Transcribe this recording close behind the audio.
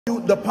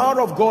The power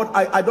of God,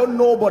 I don't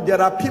know, but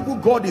there are people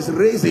God is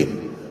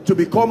raising to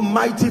become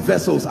mighty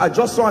vessels. I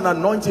just saw an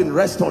anointing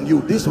rest on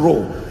you, this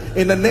role.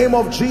 In the name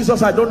of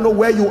Jesus, I don't know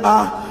where you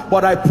are,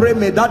 but I pray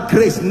may that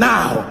grace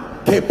now,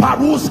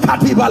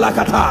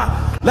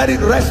 let it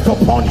rest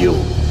upon you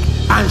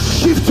and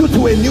shift you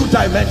to a new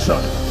dimension.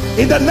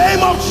 In the name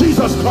of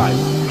Jesus Christ.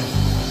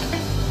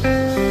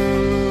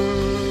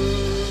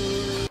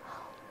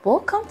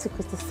 Welcome to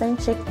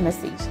Christocentric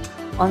Message.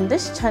 On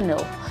this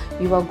channel,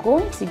 you are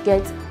going to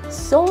get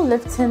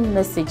soul-lifting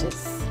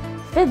messages,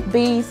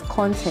 faith-based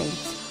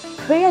content,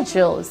 prayer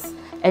drills,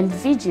 and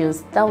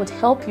videos that would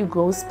help you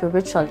grow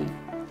spiritually.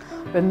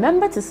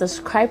 Remember to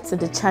subscribe to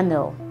the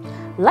channel,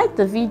 like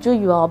the video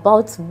you are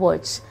about to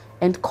watch,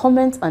 and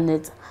comment on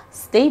it.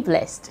 Stay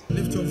blessed.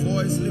 Lift your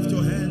voice, lift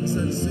your hands,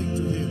 and sing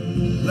to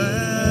him.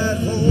 Let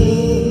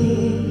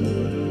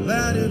hope,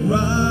 let it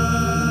rise.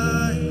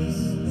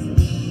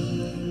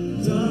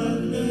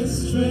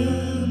 Darkness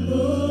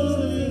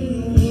tremble in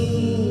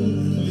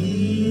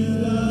holy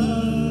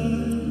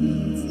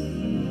light.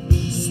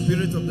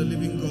 Spirit of the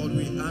living God,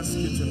 we ask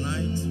you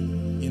tonight,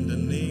 in the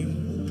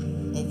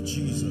name of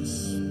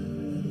Jesus,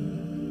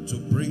 to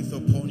breathe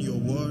upon your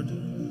word,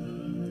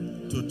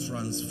 to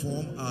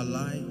transform our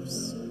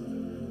lives.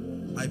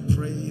 I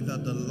pray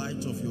that the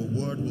light of your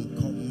word will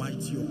come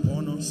mighty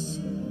upon us.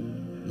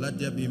 Let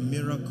there be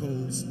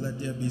miracles, let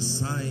there be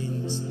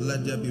signs,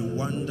 let there be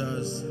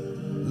wonders,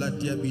 let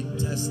there be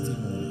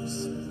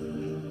testimonies.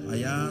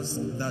 I ask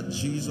that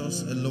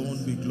Jesus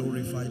alone be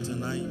glorified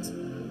tonight.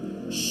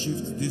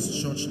 Shift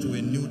this church to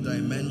a new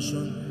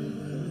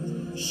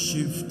dimension.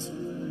 Shift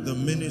the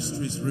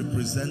ministries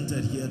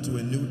represented here to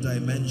a new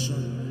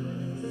dimension.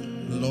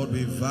 Lord,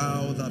 we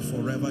vow that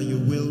forever you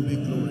will be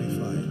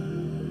glorified.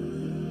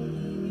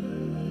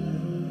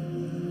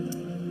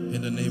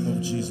 In the name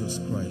of Jesus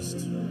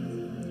Christ.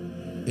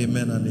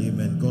 Amen and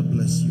amen. God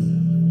bless you.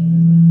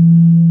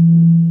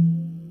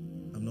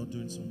 I'm not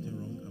doing something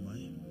wrong, am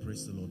I?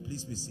 Praise the Lord.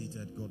 Please be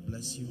seated. God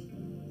bless you.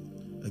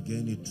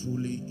 Again, it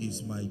truly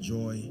is my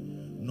joy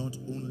not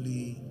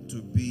only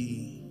to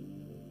be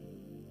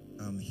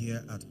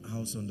here at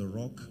House on the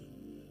Rock,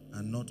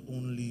 and not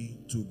only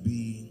to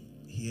be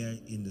here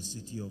in the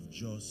city of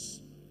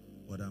Jos,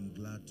 but I'm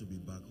glad to be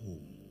back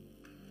home.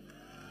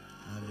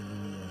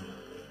 Hallelujah.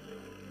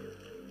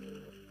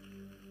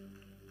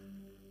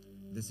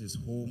 This is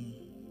home.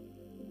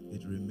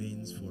 It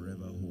remains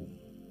forever home.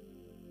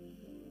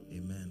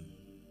 Amen.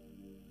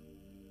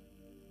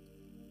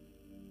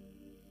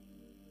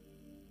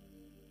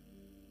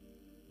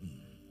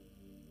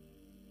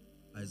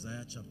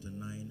 Isaiah chapter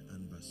 9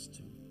 and verse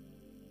 2.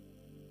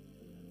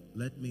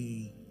 Let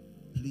me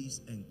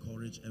please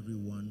encourage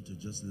everyone to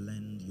just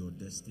lend your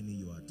destiny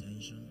your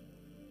attention,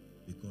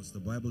 because the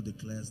Bible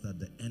declares that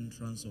the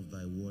entrance of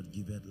thy word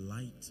giveth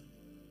light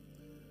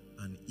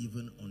and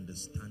even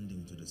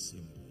understanding to the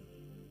simple.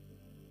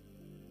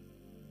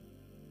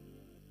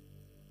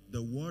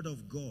 The word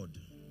of God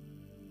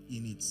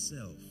in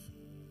itself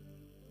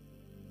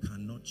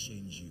cannot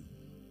change you.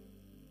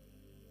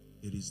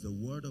 It is the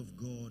word of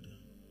God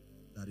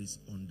that is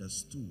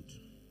understood,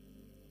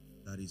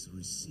 that is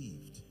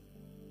received,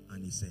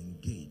 and is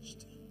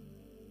engaged,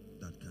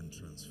 that can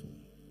transform.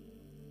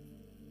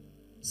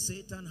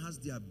 Satan has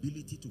the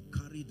ability to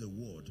carry the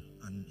word,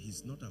 and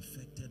he's not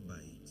affected by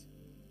it.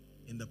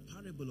 In the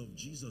parable of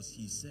Jesus,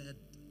 he said,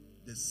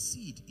 the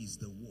seed is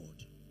the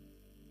word.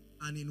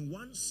 And in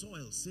one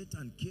soil,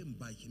 Satan came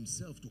by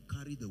himself to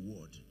carry the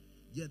word,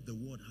 yet the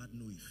word had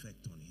no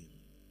effect on him.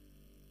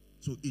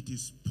 So it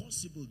is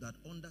possible that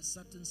under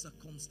certain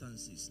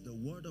circumstances, the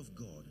word of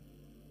God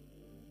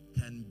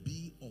can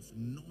be of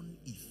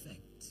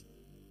non-effect.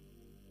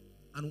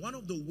 And one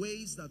of the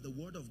ways that the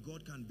word of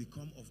God can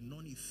become of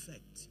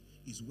non-effect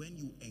is when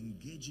you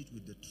engage it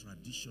with the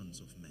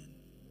traditions of men.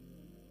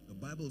 The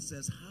Bible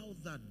says how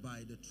that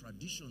by the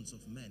traditions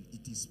of men,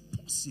 it is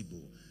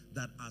possible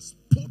that as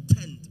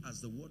potent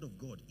as the word of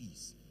God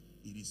is,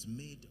 it is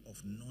made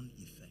of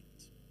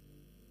non-effect.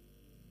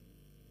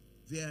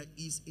 There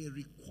is a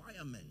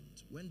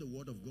requirement when the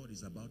word of God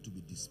is about to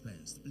be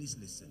dispensed. Please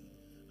listen.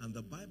 And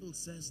the Bible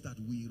says that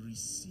we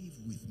receive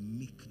with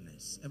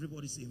meekness.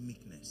 Everybody say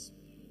meekness.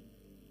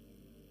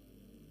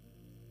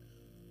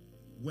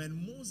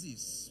 When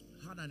Moses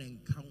had an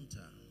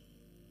encounter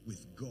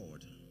with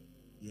God,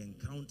 the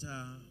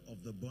encounter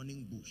of the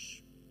burning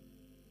bush,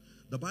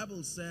 the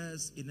Bible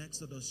says in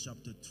Exodus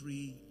chapter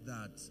 3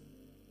 that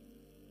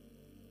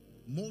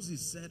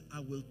Moses said, I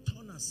will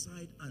turn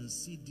aside and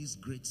see this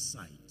great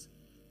sight,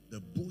 the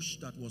bush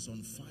that was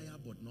on fire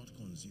but not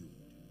consumed.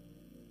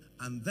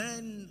 And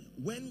then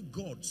when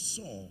God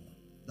saw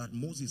that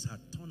Moses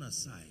had turned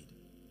aside,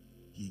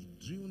 he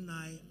drew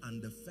nigh,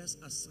 and the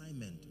first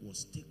assignment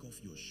was take off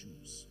your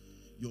shoes.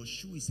 Your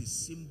shoe is a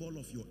symbol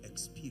of your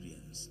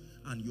experience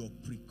and your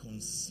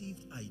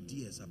preconceived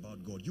ideas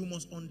about God. You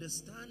must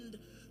understand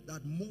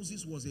that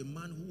Moses was a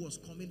man who was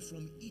coming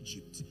from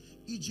Egypt.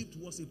 Egypt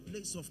was a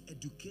place of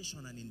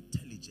education and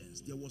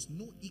intelligence. There was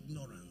no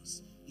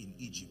ignorance in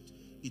Egypt.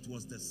 It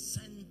was the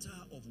center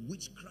of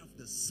witchcraft,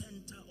 the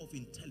center of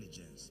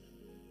intelligence.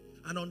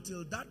 And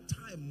until that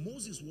time,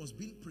 Moses was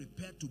being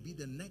prepared to be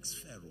the next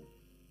Pharaoh.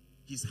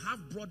 His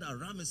half-brother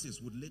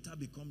Ramesses would later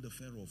become the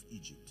Pharaoh of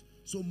Egypt.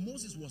 So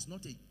Moses was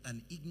not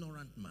an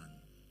ignorant man.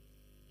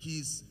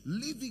 His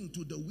living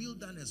to the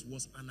wilderness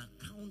was an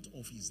account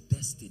of his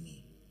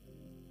destiny.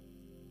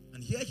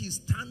 And here he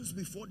stands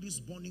before this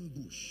burning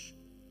bush,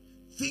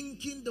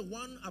 thinking the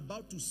one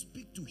about to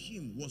speak to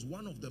him was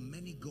one of the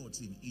many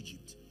gods in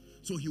Egypt.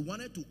 So he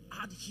wanted to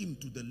add him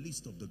to the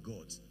list of the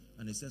gods.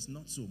 And he says,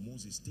 not so,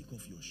 Moses, take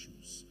off your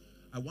shoes.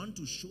 I want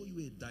to show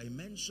you a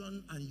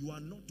dimension, and you are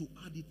not to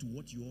add it to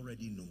what you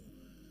already know.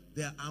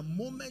 There are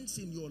moments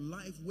in your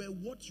life where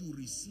what you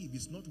receive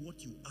is not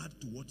what you add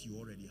to what you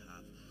already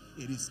have.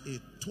 It is a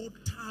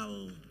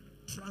total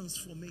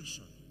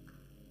transformation.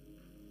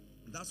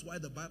 That's why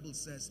the Bible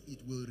says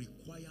it will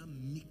require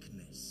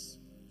meekness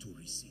to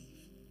receive.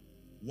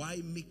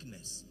 Why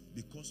meekness?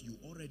 Because you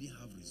already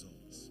have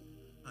results.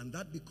 And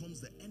that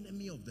becomes the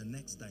enemy of the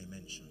next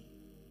dimension.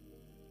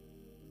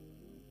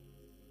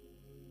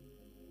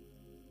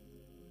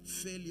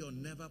 Failure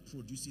never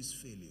produces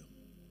failure.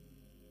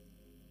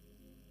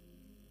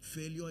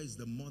 Failure is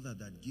the mother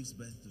that gives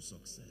birth to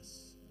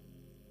success.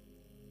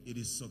 It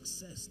is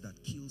success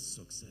that kills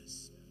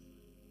success.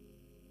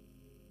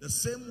 The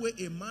same way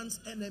a man's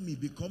enemy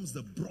becomes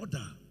the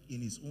brother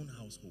in his own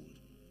household.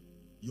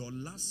 Your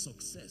last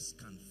success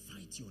can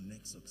fight your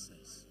next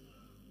success.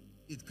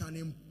 It can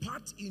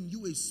impart in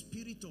you a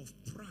spirit of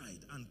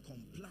pride and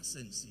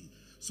complacency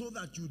so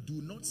that you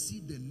do not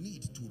see the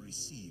need to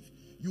receive.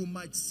 You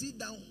might sit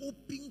down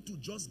hoping to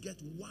just get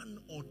one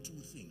or two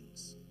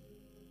things.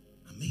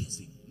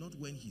 Amazing. Not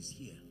when he's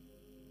here.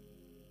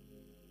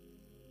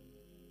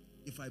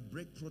 If I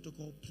break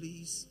protocol,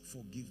 please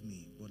forgive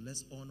me. But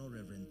let's honor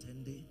Reverend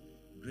Tende,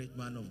 great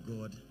man of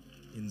God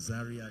in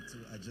Zaria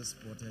too. I just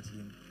spotted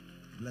him.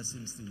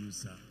 Blessings to you,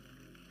 sir.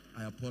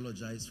 I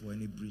apologize for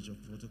any breach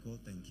of protocol.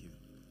 Thank you.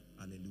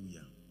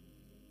 Hallelujah.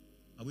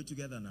 Are we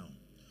together now?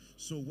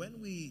 So when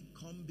we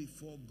come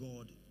before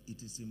God,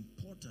 it is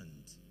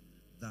important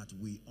that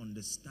we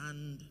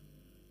understand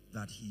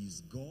that he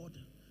is God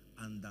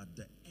and that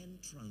the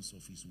entrance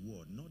of his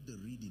word, not the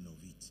reading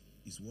of it,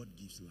 is what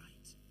gives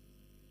light.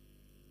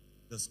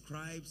 The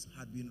scribes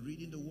had been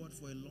reading the word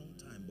for a long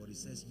time, but it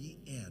says, ye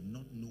err,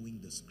 not knowing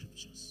the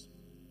scriptures.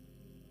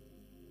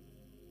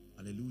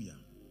 Hallelujah.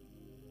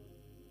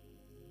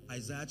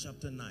 Isaiah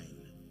chapter 9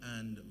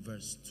 and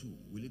verse 2.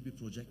 Will it be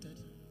projected?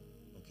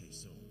 Okay,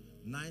 so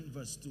 9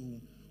 verse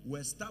 2.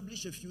 We'll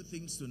establish a few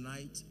things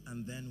tonight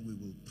and then we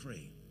will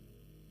pray.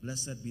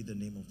 Blessed be the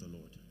name of the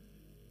Lord.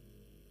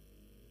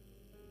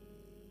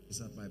 It's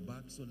at my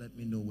back, so let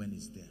me know when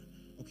it's there.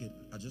 Okay,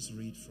 I'll just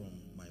read from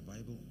my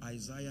Bible.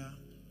 Isaiah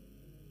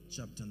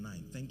chapter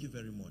 9. Thank you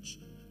very much.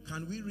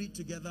 Can we read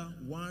together?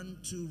 1,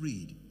 2,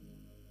 read.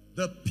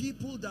 The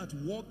people that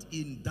walked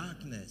in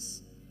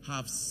darkness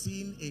have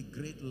seen a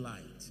great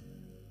light.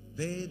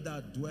 They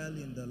that dwell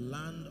in the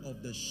land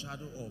of the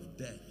shadow of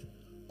death,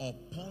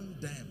 upon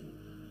them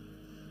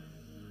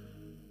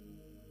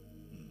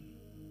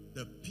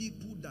the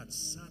people that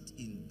sat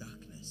in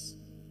darkness,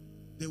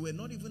 they were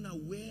not even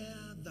aware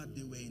that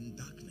they were in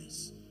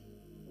darkness,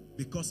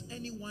 because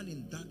anyone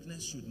in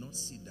darkness should not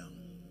sit down.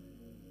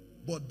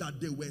 But that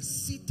they were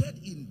seated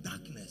in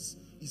darkness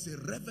is a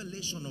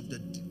revelation of the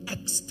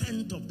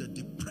extent of the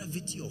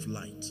depravity of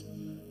light.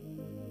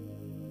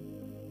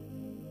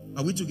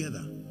 Are we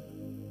together?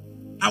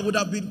 I would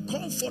have been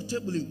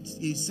comfortable if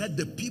he said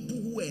the people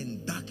who were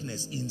in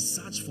darkness in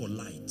search for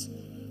light.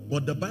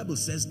 But the Bible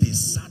says they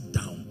sat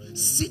down.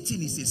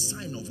 Sitting is a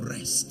sign of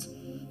rest.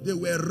 They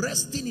were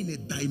resting in a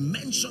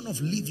dimension of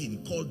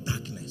living called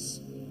darkness.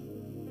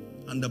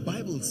 And the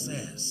Bible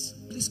says,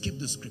 please keep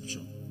the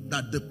scripture,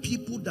 that the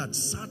people that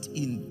sat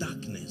in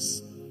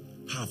darkness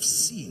have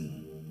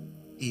seen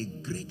a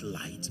great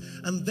light.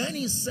 And then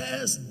he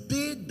says,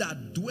 they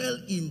that dwell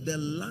in the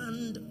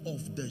land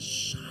of the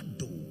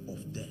shadow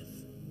of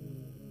death,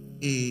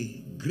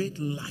 a great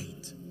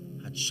light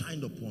had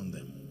shined upon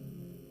them.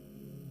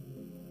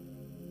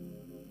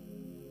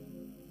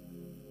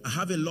 I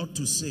have a lot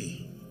to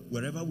say.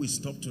 Wherever we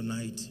stop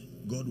tonight,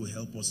 God will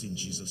help us in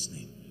Jesus'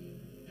 name.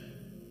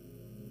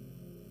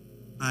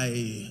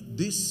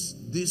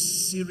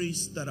 This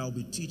series that I'll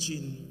be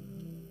teaching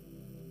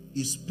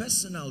is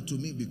personal to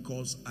me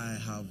because I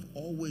have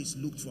always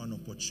looked for an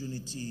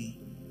opportunity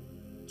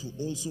to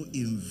also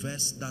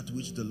invest that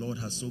which the Lord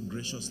has so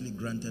graciously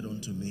granted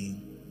unto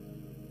me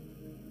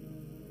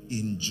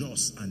in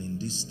Jos and in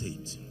this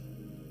state.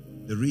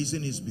 The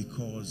reason is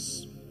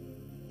because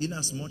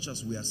inasmuch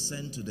as we are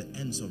sent to the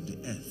ends of the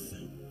earth,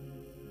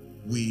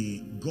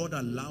 God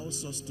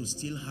allows us to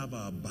still have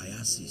our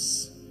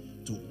biases,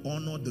 to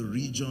honor the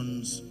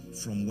regions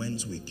from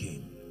whence we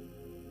came.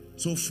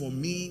 So for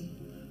me,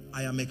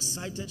 I am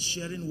excited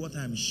sharing what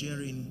I'm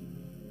sharing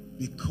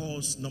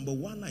because number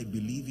one, I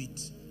believe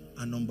it,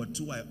 and number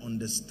two, I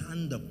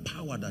understand the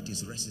power that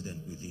is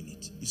resident within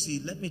it. You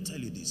see, let me tell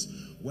you this.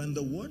 When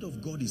the word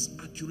of God is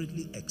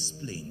accurately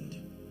explained,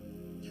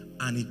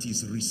 and it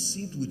is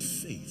received with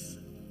faith,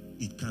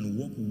 it can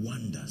work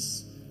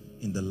wonders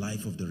in the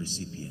life of the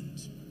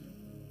recipient.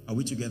 Are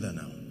we together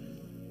now?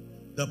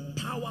 The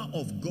power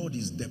of God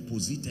is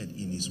deposited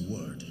in his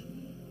word,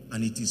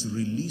 and it is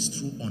released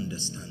through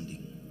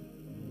understanding.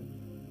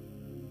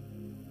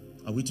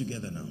 Are we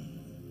together now?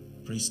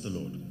 Praise the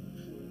Lord.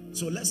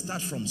 So let's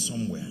start from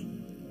somewhere.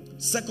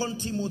 2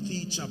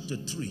 Timothy chapter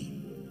 3.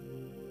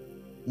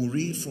 We'll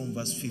read from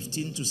verse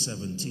 15 to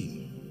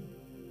 17.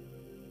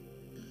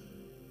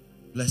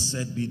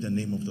 Blessed be the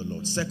name of the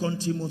Lord. 2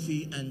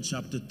 Timothy and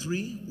chapter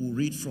 3. We'll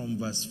read from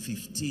verse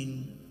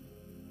 15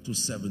 to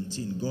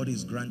 17. God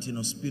is granting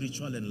us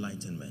spiritual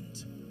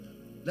enlightenment.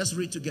 Let's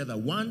read together.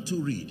 1,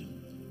 2, read.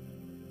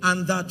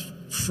 And that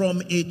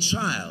from a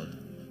child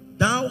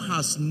thou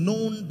hast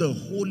known the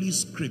holy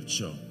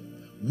scripture,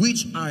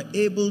 which are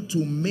able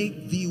to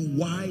make thee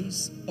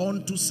wise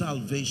unto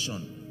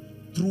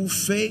salvation through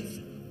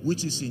faith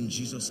which is in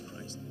Jesus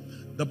Christ.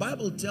 The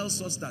Bible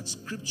tells us that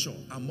scripture,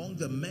 among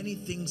the many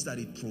things that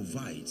it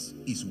provides,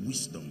 is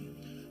wisdom.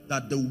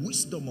 That the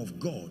wisdom of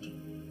God,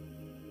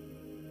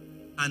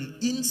 an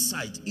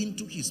insight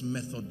into his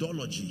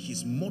methodology,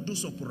 his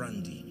modus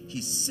operandi,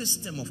 his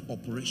system of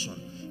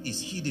operation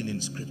is hidden in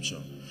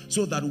scripture.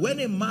 So that when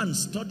a man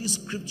studies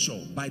scripture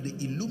by the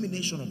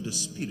illumination of the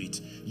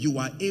Spirit, you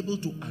are able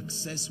to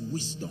access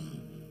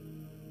wisdom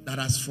that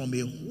as from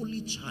a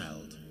holy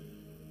child.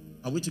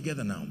 Are we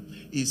together now?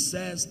 It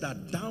says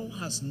that thou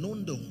hast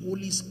known the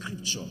holy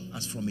scripture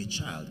as from a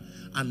child,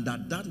 and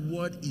that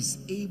word is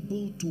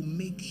able to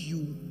make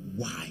you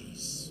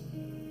wise.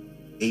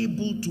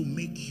 Able to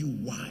make you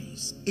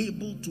wise.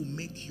 Able to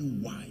make you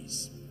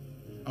wise.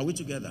 Are we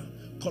together?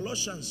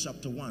 Colossians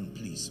chapter 1,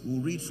 please.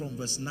 We'll read from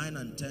verse 9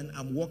 and 10.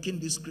 I'm walking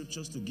these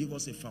scriptures to give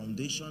us a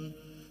foundation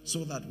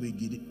so that we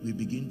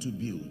begin to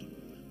build.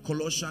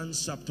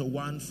 Colossians chapter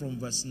 1 from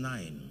verse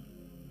 9.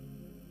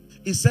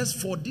 It says,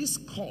 for this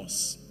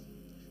cause,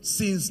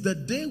 since the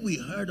day we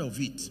heard of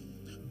it,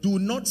 do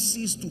not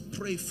cease to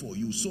pray for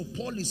you. So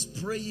Paul is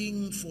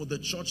praying for the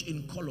church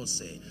in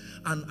Colossae.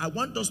 And I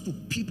want us to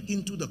peep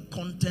into the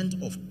content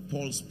of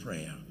Paul's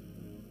prayer.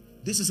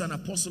 This is an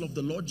apostle of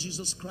the Lord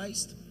Jesus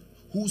Christ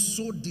who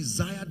so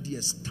desired the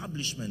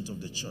establishment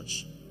of the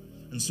church.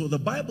 And so the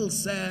Bible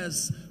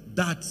says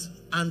that,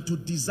 and to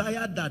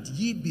desire that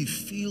ye be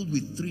filled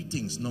with 3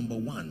 things. Number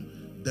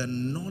 1, the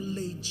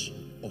knowledge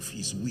of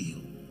his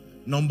will.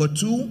 Number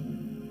 2,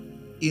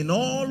 in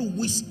all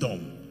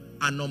wisdom.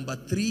 And number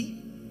 3,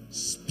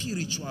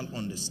 spiritual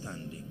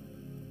understanding.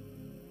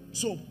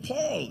 So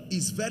Paul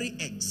is very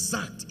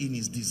exact in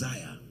his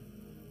desire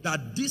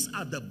that these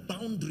are the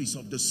boundaries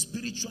of the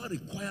spiritual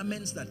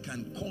requirements that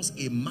can cause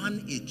a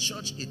man, a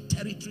church, a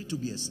territory to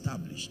be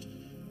established.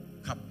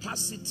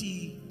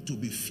 Capacity to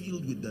be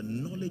filled with the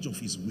knowledge of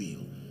his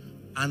will,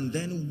 and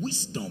then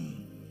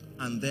wisdom,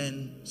 and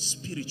then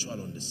spiritual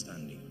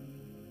understanding.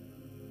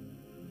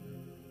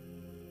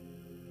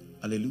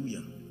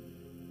 Hallelujah.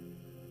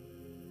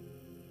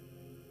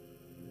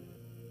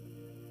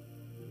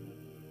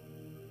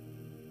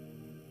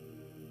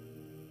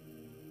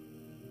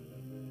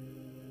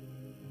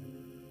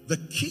 The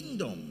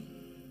kingdom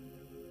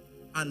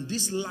and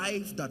this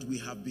life that we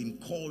have been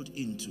called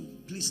into,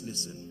 please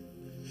listen,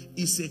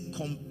 is a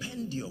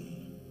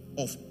compendium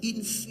of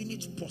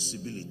infinite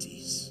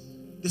possibilities.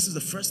 This is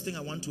the first thing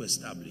I want to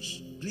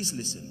establish. Please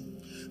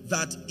listen,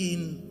 that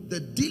in the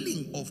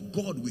dealing of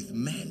God with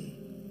men,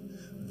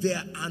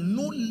 there are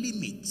no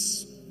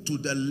limits to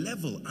the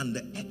level and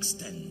the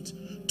extent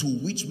to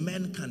which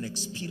men can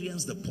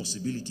experience the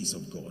possibilities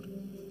of God.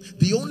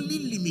 The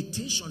only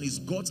limitation is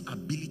God's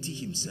ability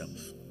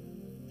himself.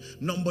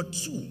 Number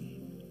 2,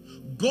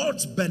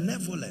 God's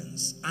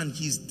benevolence and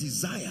his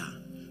desire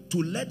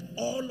to let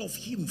all of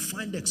him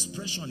find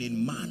expression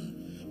in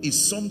man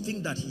is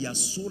something that he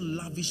has so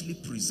lavishly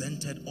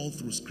presented all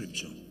through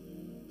scripture.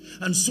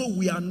 And so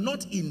we are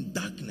not in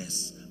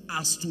darkness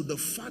as to the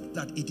fact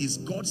that it is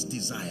God's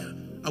desire.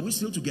 Are we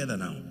still together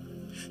now?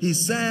 He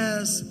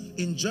says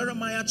in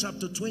Jeremiah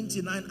chapter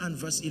 29 and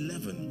verse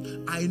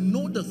 11, I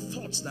know the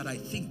thoughts that I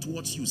think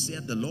towards you,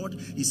 said the Lord.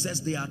 He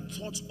says they are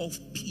thoughts of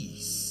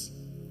peace,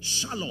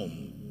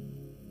 shalom,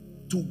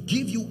 to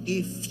give you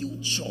a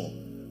future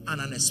and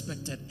an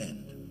expected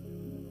end.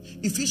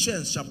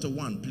 Ephesians chapter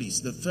 1,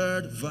 please, the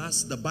 3rd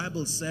verse. The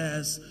Bible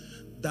says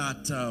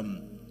that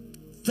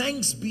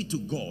thanks be to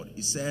God,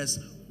 it says,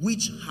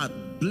 which hath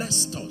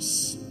blessed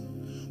us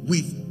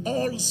with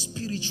all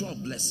spiritual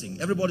blessing.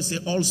 Everybody say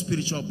all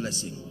spiritual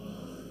blessing.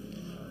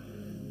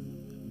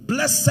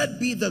 Blessed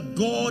be the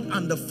God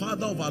and the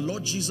Father of our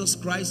Lord Jesus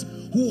Christ,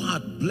 who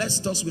hath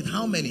blessed us with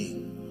how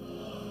many?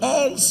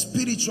 All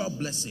spiritual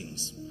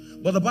blessings.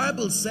 But the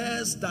Bible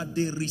says that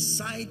they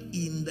reside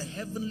in the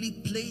heavenly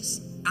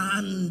place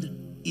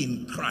and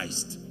in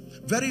Christ.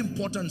 Very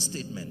important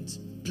statement.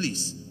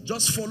 Please,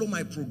 just follow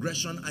my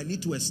progression. I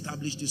need to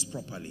establish this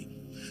properly.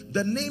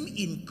 The name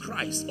in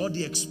Christ, or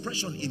the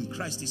expression in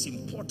Christ, is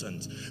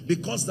important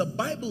because the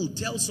Bible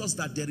tells us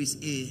that there is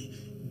a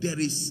there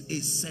is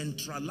a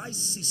centralized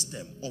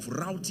system of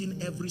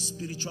routing every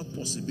spiritual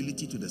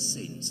possibility to the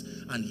saints,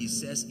 and he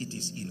says it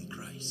is in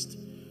Christ.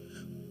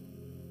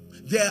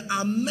 There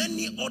are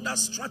many other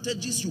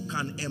strategies you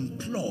can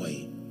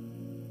employ,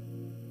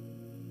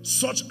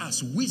 such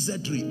as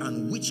wizardry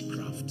and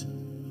witchcraft,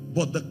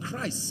 but the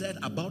Christ said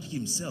about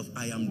himself,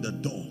 I am the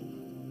door.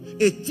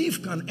 A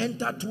thief can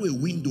enter through a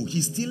window,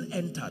 he still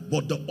entered,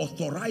 but the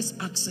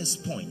authorized access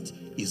point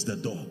is the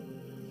door.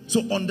 So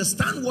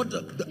understand what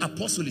the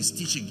apostle is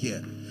teaching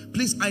here.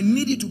 Please, I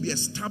need it to be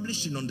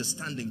established in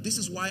understanding. This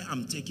is why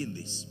I'm taking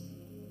this.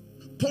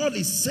 Paul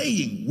is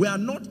saying we are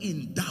not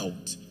in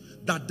doubt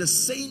that the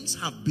saints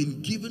have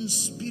been given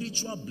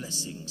spiritual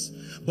blessings,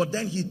 but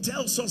then he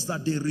tells us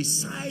that they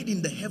reside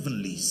in the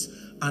heavenlies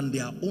and they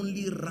are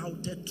only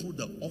routed through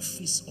the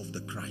office of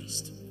the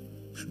Christ.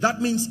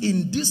 That means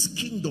in this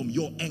kingdom,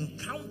 your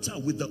encounter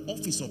with the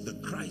office of the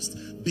Christ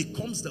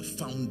becomes the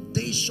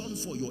foundation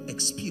for your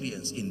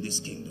experience in this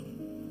kingdom.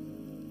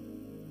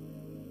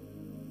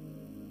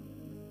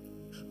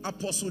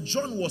 Apostle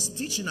John was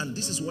teaching, and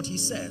this is what he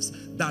says,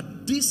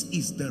 that this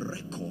is the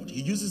record.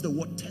 He uses the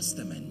word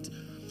testament,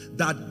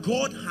 that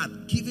God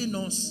had given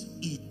us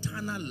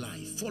eternal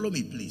life. Follow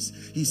me,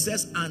 please. He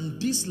says, and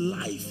this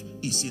life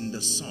is in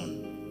the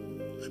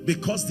Son,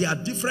 because there are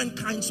different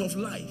kinds of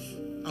life.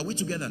 Are we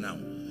together now?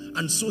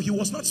 And so he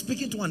was not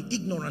speaking to an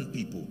ignorant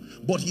people,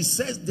 but he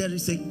says there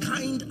is a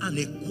kind and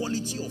a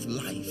quality of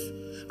life.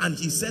 And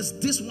he says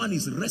this one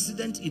is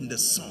resident in the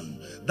Son,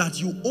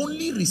 that you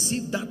only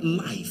receive that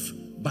life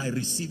by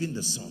receiving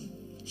the Son.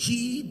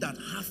 He that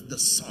hath the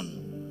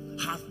Son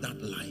hath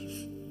that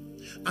life.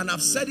 And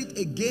I've said it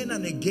again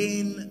and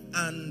again,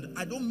 and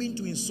I don't mean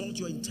to insult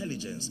your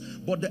intelligence,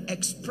 but the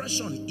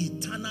expression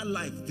eternal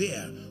life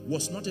there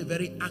was not a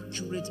very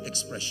accurate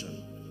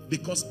expression,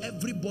 because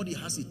everybody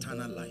has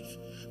eternal life.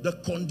 The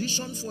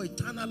condition for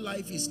eternal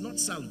life is not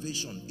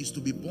salvation, is to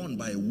be born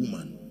by a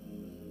woman.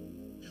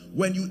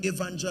 When you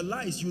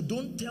evangelize, you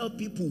don't tell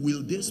people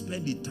will they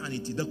spend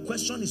eternity. The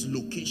question is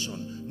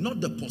location,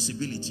 not the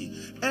possibility.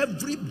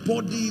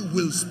 Everybody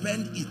will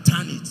spend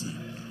eternity.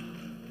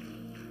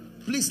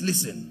 Please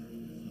listen.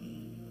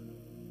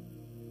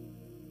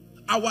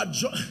 Our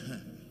job.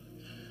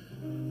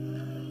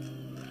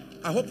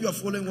 I hope you are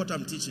following what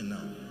I'm teaching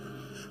now.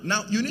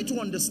 Now, you need to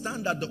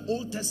understand that the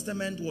Old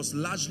Testament was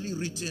largely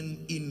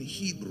written in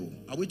Hebrew.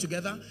 Are we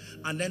together?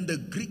 And then the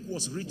Greek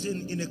was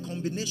written in a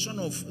combination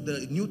of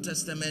the New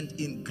Testament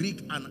in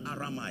Greek and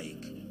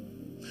Aramaic.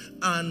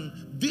 And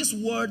these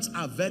words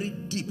are very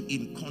deep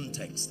in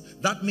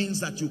context. That means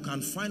that you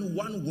can find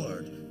one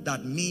word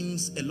that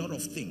means a lot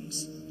of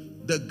things.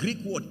 The Greek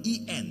word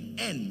en,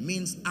 en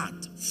means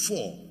at,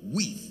 for,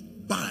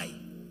 with, by,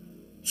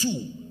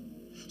 to.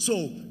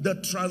 So the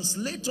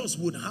translators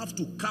would have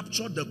to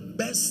capture the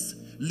best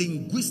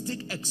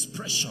linguistic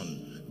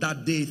expression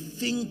that they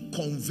think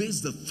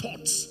conveys the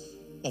thoughts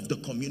of the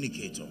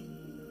communicator.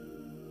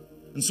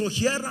 And so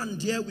here and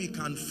there we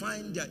can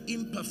find their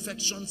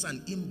imperfections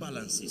and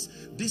imbalances.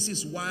 This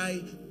is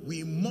why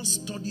we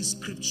must study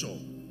scripture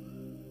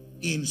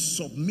in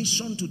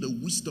submission to the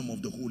wisdom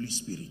of the Holy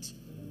Spirit.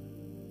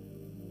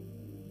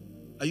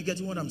 Are you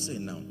getting what I'm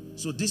saying now?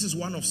 So this is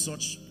one of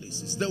such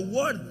places. The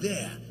word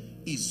there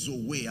is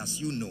Zoe, as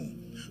you know.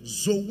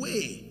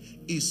 Zoe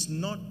is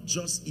not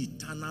just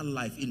eternal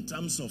life in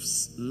terms of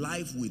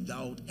life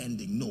without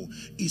ending. No,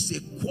 it's a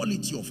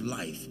quality of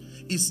life.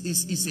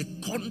 It's a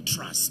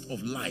contrast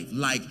of life,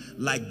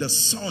 like the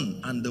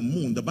sun and the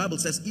moon. The Bible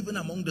says even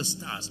among the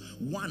stars,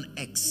 one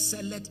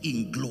excelleth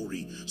in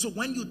glory. So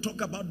when you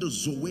talk about the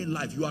Zoe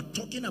life, you are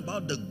talking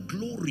about the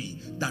glory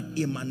that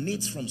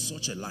emanates from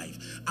such a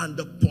life and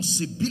the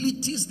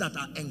possibilities that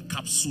are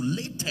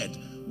encapsulated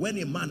when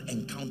a man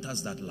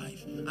encounters that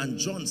life. And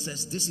John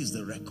says this is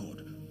the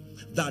record,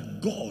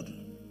 that God,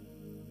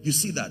 you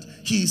see that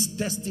he is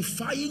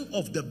testifying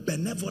of the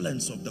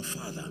benevolence of the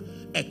Father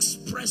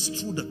expressed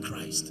through the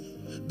Christ.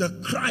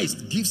 The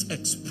Christ gives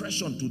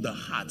expression to the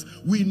heart.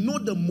 We know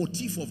the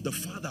motive of the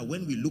Father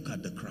when we look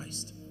at the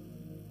Christ.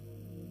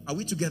 Are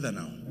we together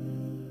now?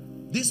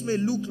 This may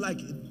look like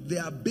they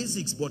are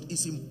basics, but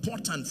it's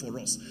important for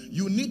us.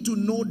 You need to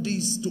know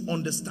this to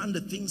understand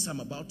the things I'm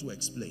about to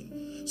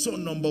explain. So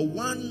number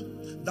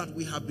one, that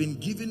we have been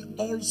given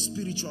all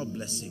spiritual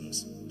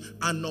blessings.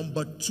 And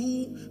number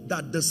two,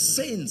 that the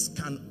saints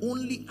can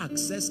only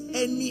access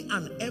any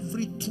and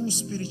every true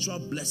spiritual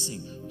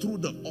blessing through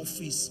the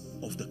office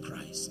of the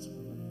Christ.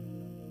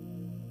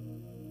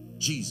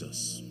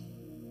 Jesus.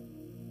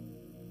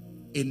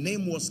 A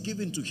name was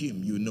given to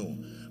him, you know.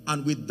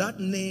 And with that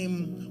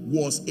name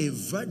was a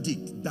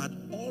verdict that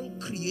all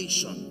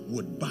creation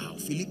would bow.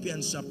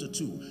 Philippians chapter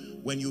 2.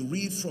 When you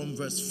read from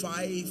verse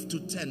 5 to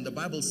 10, the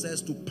Bible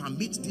says to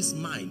permit this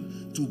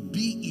mind to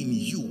be in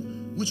you,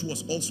 which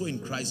was also in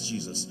Christ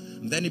Jesus.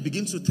 And then he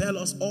begins to tell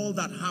us all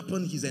that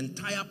happened, his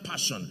entire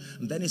passion.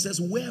 And then he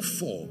says,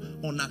 wherefore,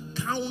 on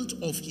account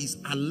of his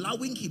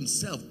allowing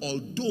himself,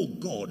 although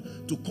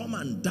God, to come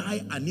and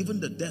die and even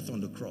the death on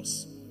the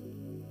cross.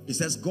 He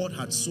says God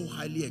had so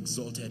highly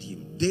exalted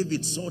him.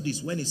 David saw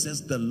this when he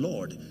says the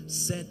Lord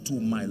said to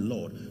my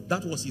Lord.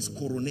 That was his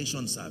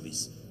coronation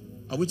service.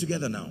 Are we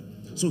together now?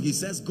 So he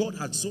says God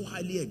had so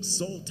highly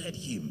exalted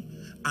him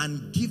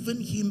and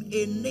given him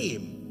a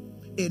name.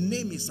 A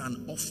name is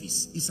an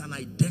office, it's an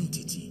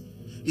identity.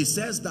 It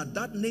says that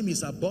that name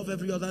is above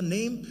every other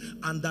name,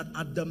 and that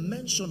at the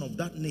mention of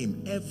that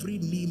name, every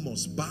knee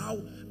must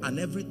bow and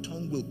every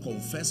tongue will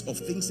confess of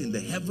things in the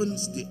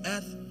heavens, the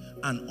earth,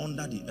 and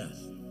under the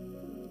earth.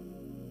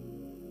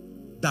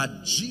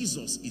 That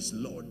Jesus is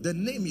Lord. The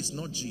name is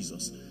not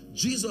Jesus.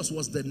 Jesus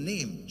was the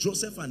name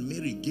Joseph and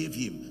Mary gave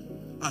him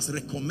as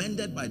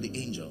recommended by the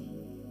angel.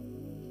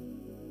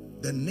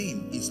 The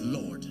name is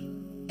Lord.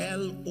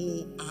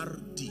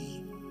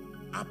 L-O-R-D.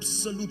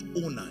 Absolute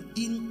owner,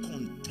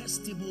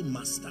 incontestable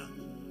master.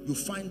 You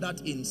find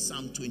that in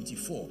Psalm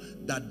 24,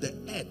 that the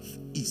earth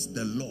is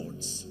the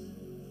Lord's.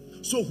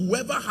 So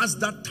whoever has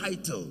that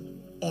title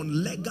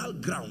on legal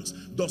grounds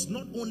does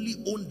not only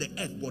own the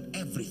earth but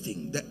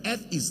everything. The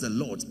earth is the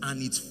Lord's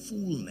and its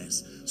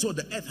fullness. So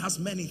the earth has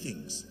many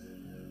things,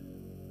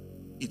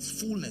 its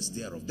fullness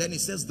thereof. Then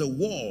it says the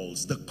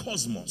walls, the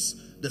cosmos,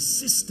 the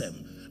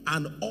system,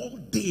 and all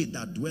they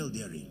that dwell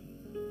therein.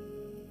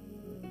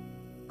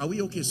 Are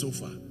we okay so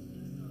far?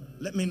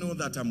 Let me know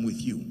that I'm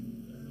with you.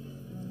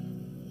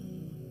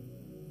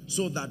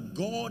 So that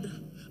God,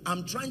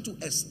 I'm trying to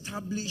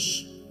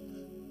establish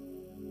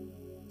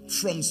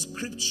from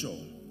scripture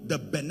the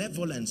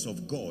benevolence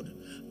of God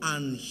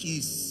and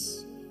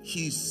his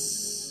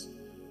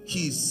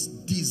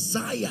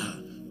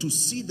desire to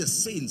see the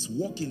saints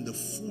walk in the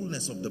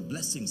fullness of the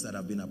blessings that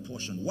have been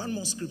apportioned. One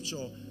more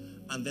scripture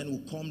and then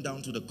we'll come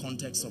down to the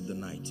context of the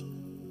night.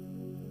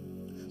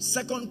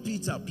 2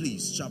 Peter,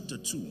 please, chapter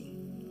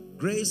 2.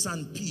 Grace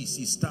and peace,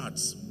 he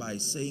starts by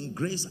saying,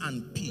 grace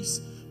and peace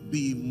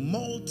be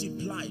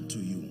multiplied to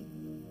you.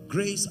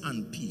 Grace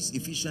and peace.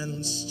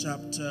 Ephesians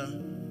chapter,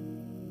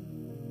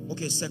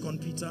 okay, 2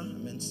 Peter, I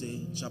meant to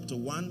say chapter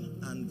 1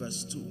 and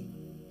verse 2.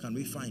 Can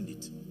we find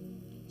it?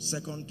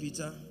 2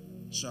 Peter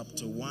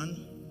chapter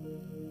 1.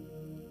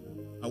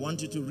 I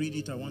want you to read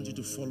it. I want you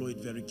to follow it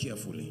very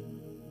carefully.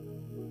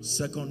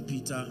 2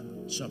 Peter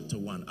chapter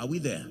 1. Are we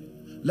there?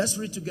 Let's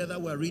read together.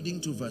 We're reading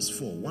to verse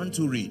 4. 1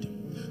 to read.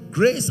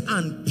 Grace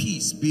and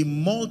peace be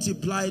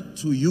multiplied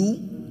to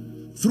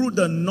you through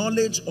the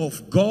knowledge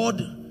of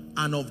God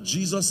and of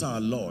Jesus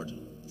our Lord.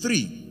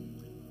 3.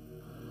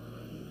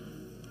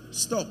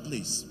 Stop,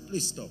 please.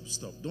 Please stop.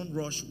 Don't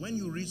rush. When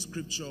you read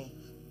scripture,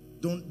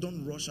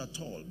 don't rush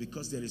at all,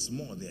 because there is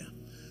more there.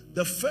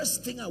 The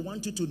first thing I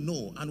want you to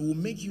know, and we'll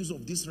make use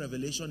of this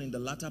revelation in the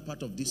latter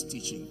part of this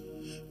teaching,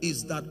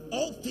 is that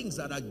all things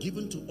that are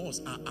given to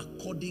us are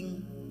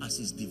according as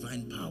his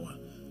divine power.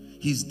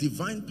 His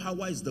divine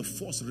power is the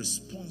force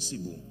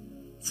responsible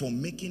for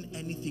making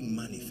anything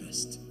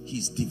manifest.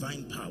 His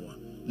divine power.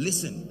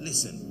 Listen.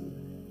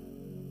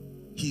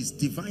 His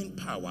divine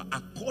power,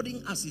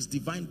 according as his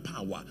divine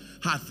power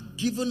hath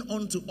given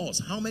unto us.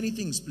 How many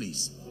things,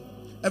 please?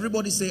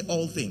 Everybody say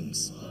all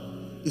things.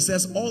 It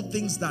says all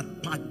things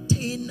that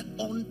pertain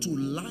unto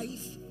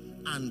life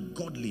and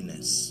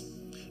godliness.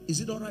 Is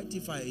it all right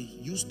if I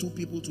use two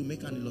people to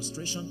make an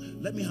illustration?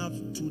 Let me have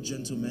two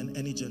gentlemen.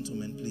 Any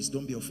gentleman, please.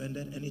 Don't be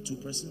offended. Any two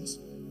persons?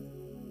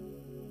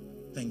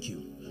 Thank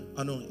you.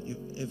 I know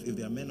if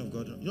they are men of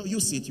God. No, you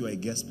sit. You are a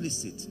guest. Please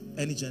sit.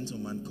 Any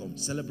gentleman come.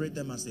 Celebrate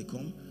them as they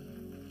come.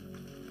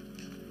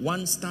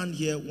 One stand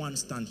here, one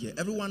stand here.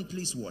 Everyone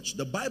please watch.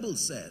 The Bible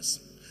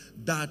says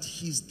that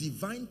his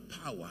divine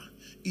power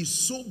is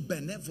so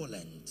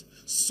benevolent,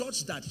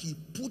 such that he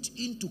put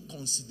into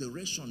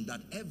consideration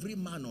that every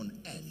man on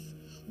earth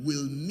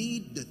will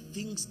need the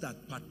things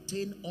that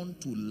pertain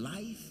unto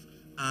life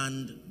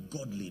and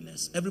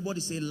godliness.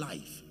 Everybody say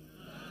life.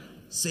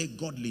 Say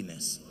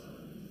godliness.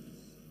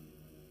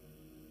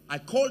 I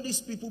call these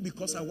people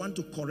because I want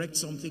to correct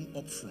something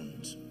up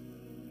front.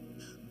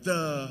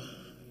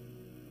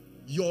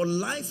 Your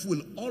life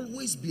will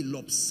always be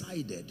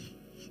lopsided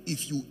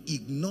if you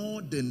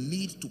ignore the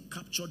need to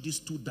capture these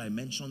two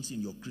dimensions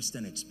in your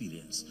Christian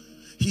experience.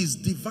 His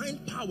divine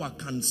power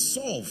can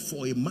solve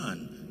for a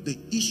man the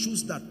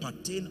issues that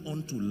pertain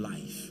unto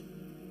life.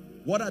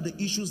 What are the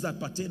issues that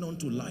pertain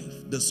unto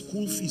life? The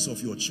school fees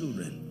of your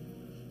children,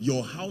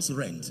 your house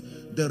rent,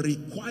 the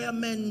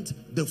requirement,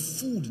 the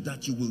food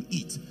that you will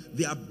eat,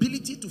 the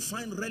ability to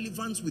find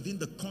relevance within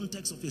the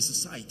context of a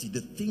society,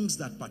 the things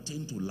that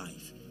pertain to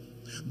life.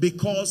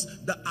 Because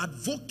the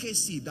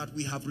advocacy that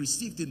we have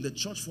received in the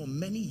church for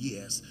many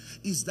years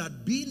is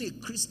that being a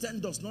Christian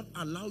does not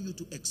allow you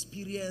to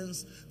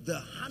experience the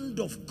hand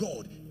of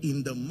God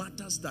in the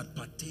matters that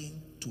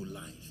pertain to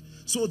life.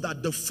 So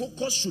that the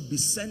focus should be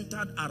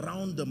centered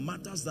around the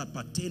matters that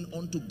pertain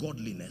unto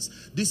godliness.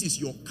 This is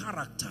your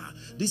character.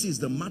 This is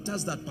the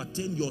matters that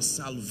pertain your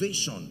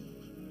salvation.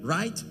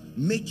 right?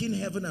 Making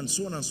heaven and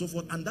so on and so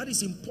forth, and that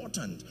is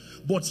important.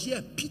 But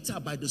here Peter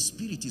by the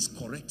Spirit is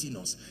correcting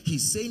us.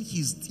 He's saying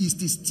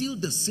it is still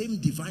the same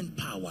divine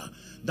power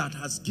that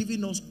has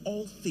given us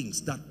all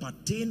things that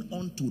pertain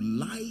unto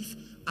life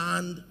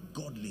and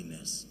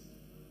godliness.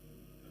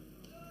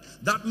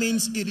 That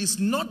means it is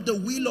not the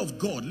will of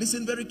God,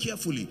 listen very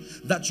carefully,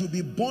 that you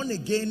be born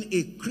again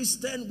a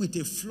Christian with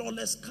a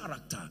flawless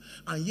character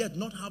and yet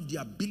not have the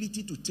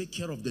ability to take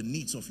care of the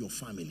needs of your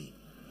family.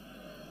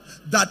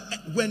 That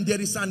when there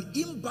is an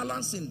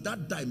imbalance in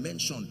that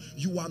dimension,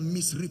 you are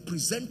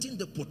misrepresenting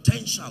the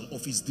potential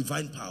of his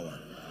divine power.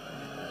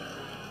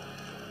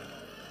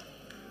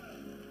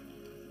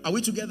 Are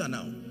we together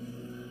now?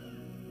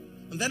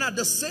 And then at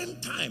the same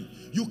time,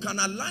 you can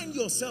align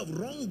yourself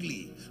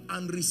wrongly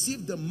and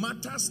receive the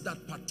matters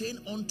that pertain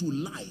unto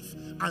life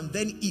and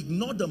then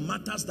ignore the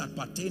matters that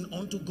pertain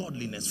unto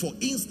godliness. For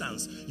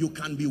instance, you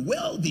can be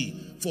wealthy.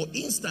 For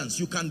instance,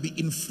 you can be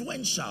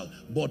influential,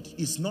 but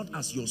it's not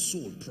as your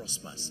soul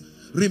prospers.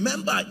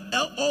 Remember,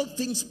 all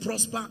things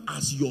prosper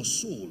as your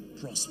soul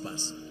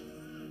prospers.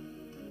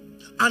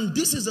 And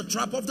this is a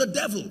trap of the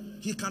devil.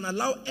 He can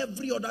allow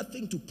every other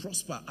thing to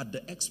prosper at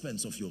the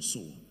expense of your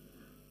soul.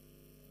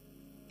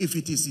 If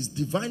it is his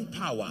divine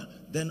power,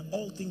 then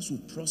all things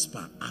will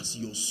prosper as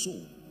your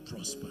soul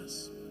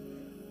prospers.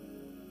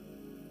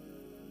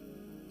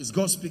 Is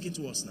God speaking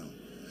to us now?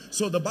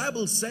 So the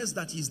Bible says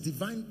that his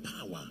divine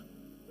power,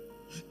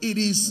 it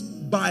is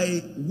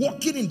by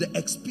walking in the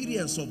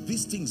experience of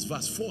these things,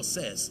 verse 4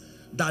 says,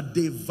 that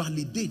they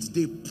validate,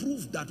 they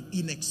prove that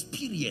in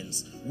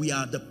experience we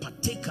are the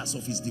partakers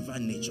of his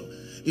divine nature.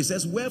 It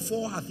says,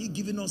 wherefore hath he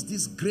given us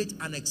these great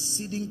and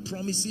exceeding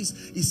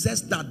promises. It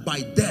says that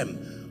by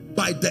them,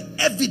 by the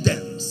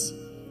evidence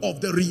of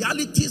the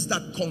realities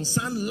that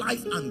concern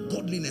life and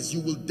godliness,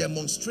 you will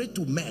demonstrate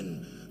to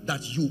men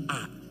that you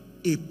are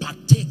a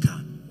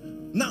partaker.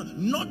 Now,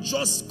 not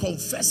just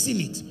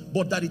confessing it,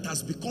 but that it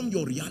has become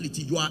your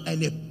reality. You are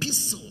an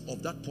epistle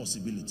of that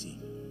possibility.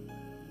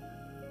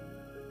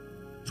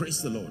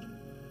 Praise the Lord.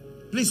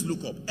 Please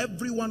look up.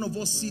 Every one of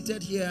us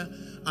seated here,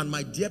 and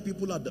my dear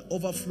people at the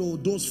overflow,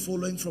 those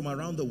following from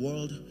around the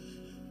world,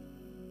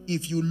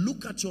 if you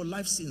look at your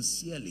life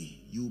sincerely,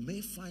 you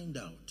may find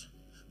out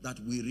that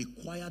we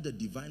require the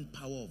divine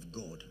power of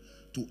God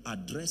to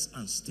address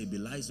and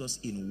stabilize us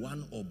in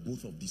one or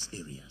both of these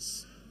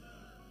areas.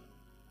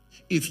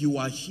 If you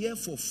are here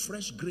for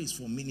fresh grace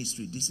for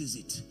ministry, this is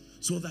it,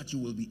 so that you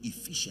will be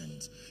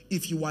efficient.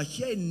 If you are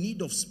here in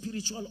need of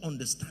spiritual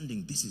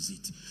understanding, this is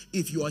it.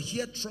 If you are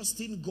here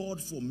trusting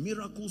God for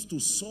miracles to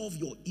solve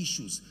your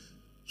issues,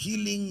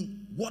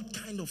 healing, what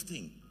kind of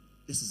thing,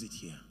 this is it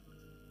here.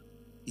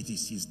 It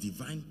is his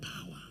divine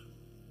power.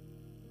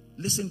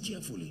 Listen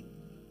carefully.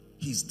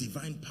 His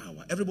divine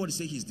power. Everybody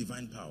say his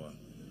divine power.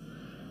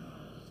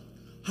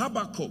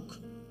 Habakkuk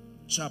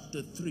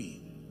chapter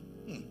 3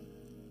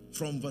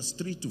 from verse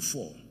 3 to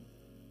 4.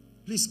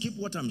 Please keep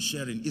what I'm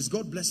sharing. Is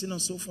God blessing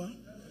us so far?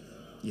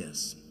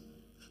 Yes.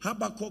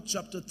 Habakkuk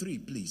chapter 3,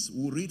 please.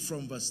 We'll read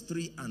from verse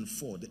 3 and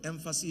 4. The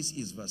emphasis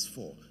is verse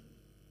 4.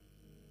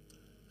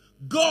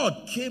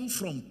 God came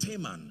from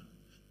Teman.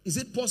 Is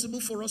it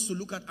possible for us to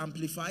look at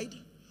Amplified?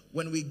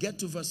 When we get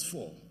to verse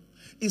 4,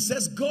 it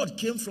says, God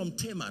came from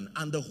Teman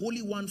and the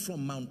Holy One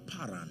from Mount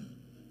Paran.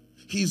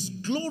 His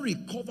glory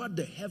covered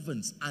the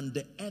heavens and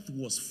the earth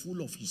was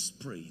full of his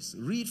praise.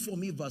 Read for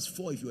me verse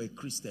 4 if you're a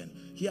Christian.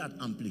 Here at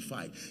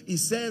Amplified. It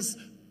says,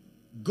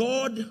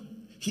 God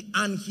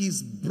and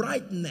his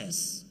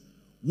brightness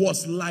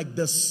was like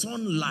the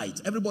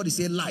sunlight. Everybody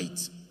say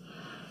light.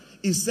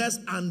 It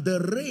says, and the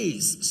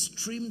rays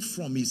streamed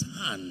from his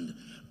hand.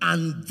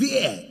 And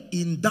there,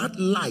 in that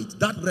light,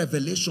 that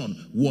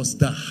revelation was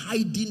the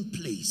hiding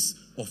place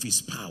of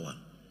his power.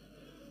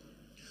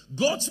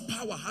 God's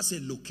power has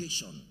a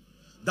location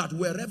that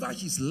wherever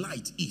his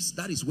light is,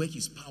 that is where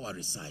his power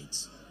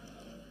resides.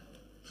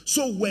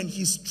 So when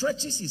he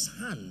stretches his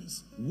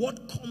hands,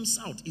 what comes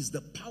out is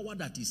the power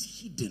that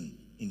is hidden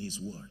in his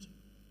word.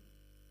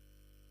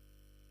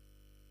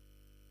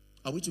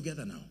 Are we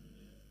together now?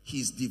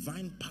 His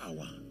divine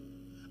power.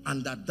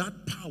 And that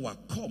power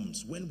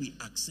comes when we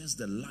access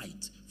the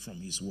light from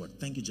his word.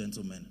 Thank you,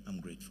 gentlemen. I'm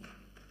grateful.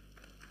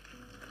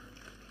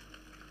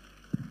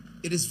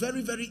 It is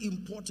very, very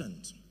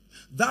important.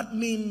 That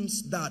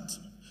means that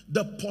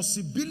the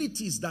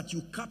possibilities that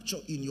you capture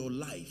in your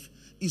life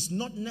is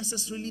not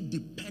necessarily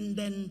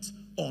dependent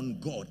on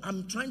God.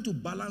 I'm trying to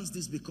balance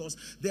this because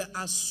there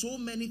are so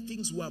many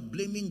things we are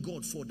blaming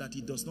God for that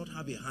he does not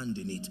have a hand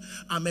in it.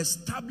 I'm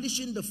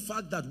establishing the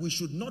fact that we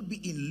should not be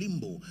in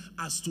limbo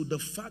as to the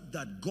fact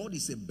that God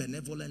is a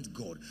benevolent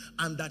God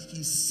and that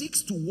he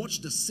seeks to watch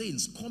the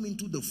saints come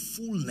into the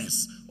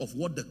fullness of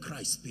what the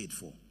Christ paid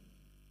for.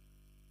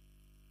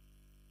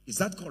 Is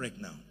that correct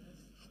now?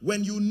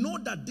 When you know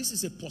that this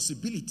is a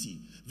possibility,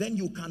 then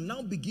you can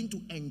now begin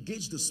to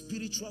engage the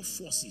spiritual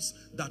forces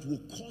that will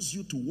cause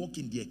you to walk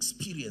in the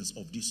experience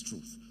of this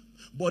truth.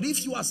 But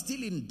if you are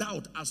still in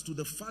doubt as to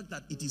the fact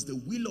that it is the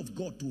will of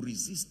God to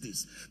resist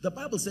this, the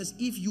Bible says,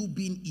 if you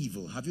being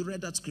evil, have you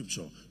read that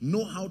scripture?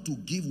 Know how to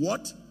give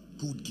what?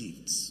 Good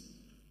gifts.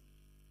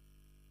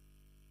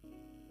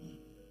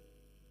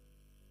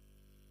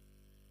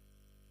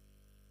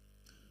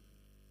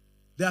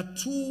 There are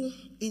two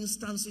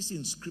instances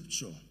in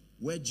scripture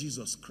where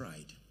Jesus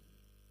cried.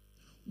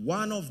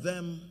 One of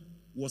them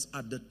was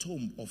at the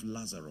tomb of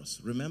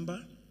Lazarus.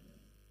 Remember?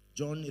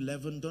 John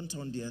 11, don't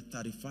turn there,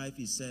 35,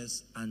 he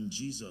says, and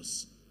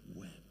Jesus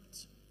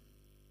wept.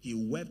 He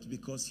wept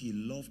because he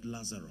loved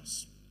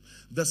Lazarus.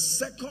 The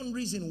second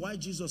reason why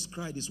Jesus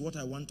cried is what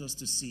I want us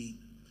to see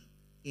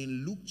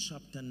in Luke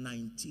chapter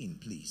 19,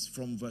 please,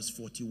 from verse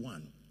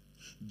 41.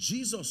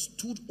 Jesus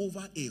stood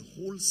over a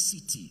whole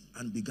city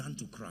and began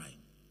to cry.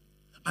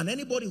 And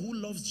anybody who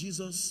loves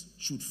Jesus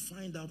should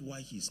find out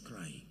why he's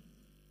crying.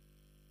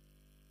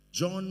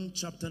 John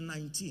chapter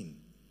 19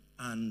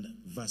 and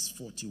verse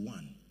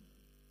 41.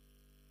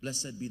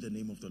 Blessed be the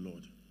name of the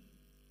Lord.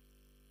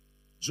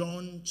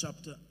 John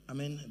chapter,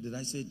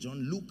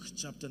 Luke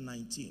chapter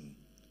 19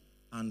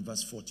 and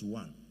verse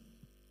 41.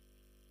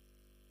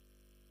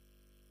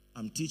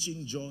 I'm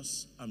teaching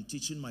Joss, I'm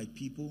teaching my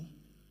people,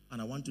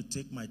 and I want to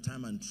take my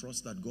time and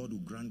trust that God will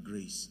grant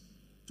grace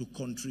to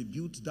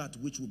contribute that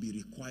which will be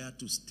required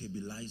to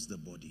stabilize the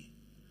body.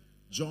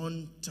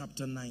 John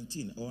chapter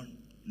 19, or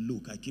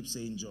Luke, I keep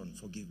saying John,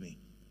 forgive me.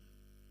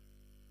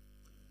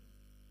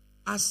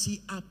 As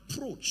he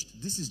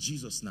approached, this is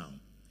Jesus now,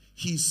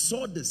 he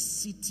saw the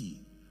city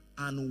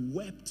and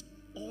wept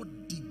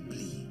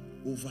audibly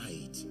over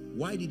it.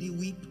 Why did he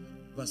weep?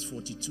 Verse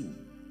 42.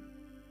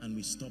 And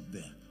we stop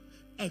there.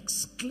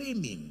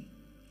 Exclaiming,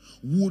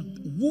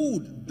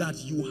 would that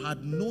you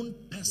had known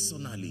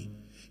personally,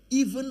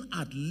 even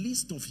at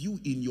least of you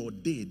in your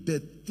day, the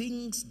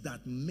things that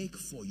make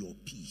for your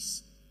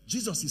peace.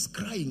 Jesus is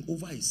crying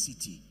over a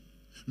city,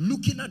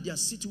 looking at their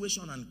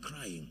situation and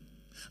crying.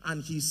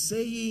 And he's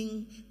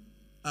saying,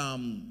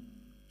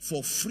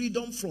 for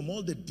freedom from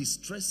all the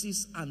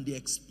distresses and the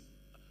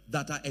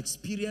that are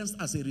experienced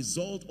as a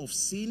result of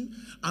sin,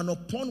 and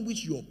upon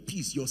which your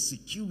peace, your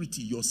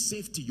security, your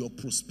safety, your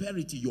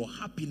prosperity, your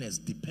happiness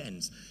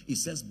depends. He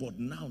says, but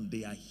now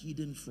they are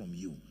hidden from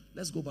you.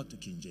 Let's go back to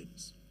King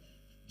James.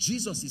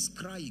 Jesus is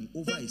crying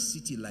over a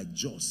city like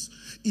Jos.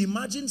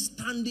 Imagine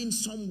standing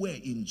somewhere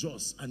in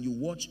Jos and you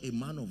watch a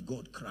man of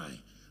God cry.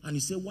 And you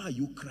say, why are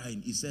you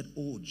crying? He said,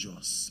 oh,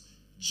 Jos,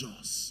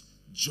 Jos,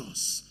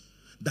 Jos,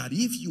 that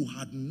if you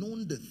had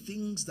known the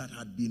things that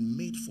had been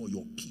made for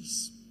your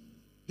peace.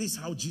 This is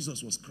how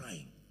Jesus was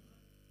crying.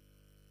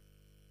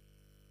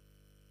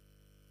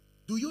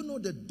 Do you know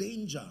the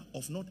danger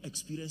of not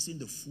experiencing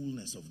the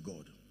fullness of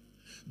God?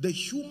 The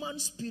human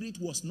spirit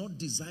was not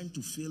designed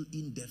to fail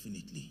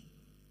indefinitely.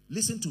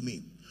 Listen to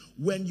me.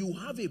 When you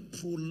have a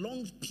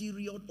prolonged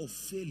period of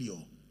failure,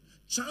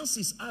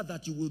 chances are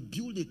that you will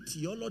build a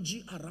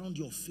theology around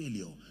your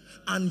failure,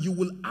 and you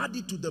will add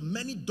it to the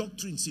many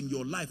doctrines in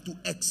your life to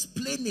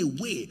explain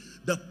away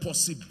the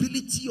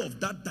possibility of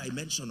that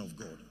dimension of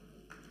God.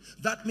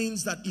 That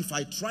means that if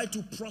I try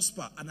to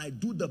prosper and I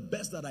do the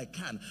best that I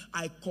can,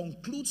 I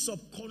conclude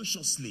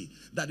subconsciously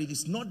that it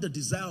is not the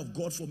desire of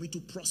God for me to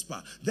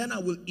prosper. Then I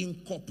will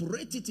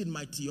incorporate it in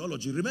my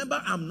theology.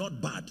 Remember, I'm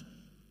not bad.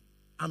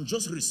 I'm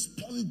just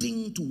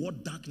responding to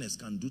what darkness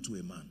can do to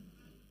a man.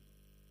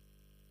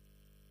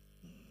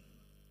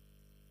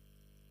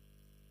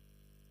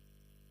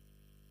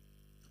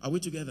 Are we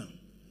together?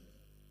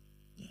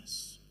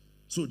 Yes.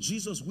 So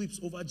Jesus weeps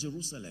over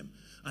Jerusalem.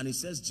 And he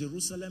says,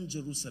 Jerusalem,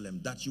 Jerusalem,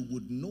 that you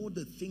would know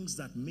the things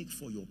that make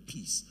for your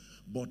peace,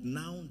 but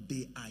now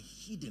they are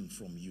hidden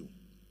from you.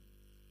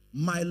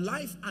 My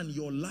life and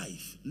your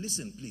life,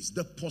 listen please,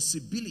 the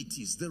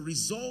possibilities, the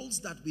results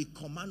that we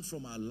command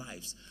from our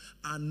lives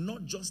are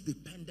not just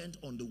dependent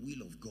on the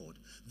will of God.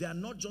 They are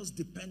not just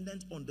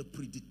dependent on the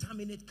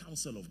predeterminate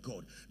counsel of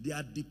God. They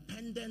are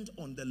dependent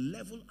on the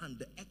level and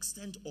the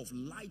extent of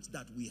light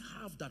that we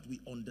have, that we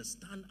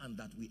understand and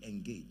that we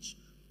engage.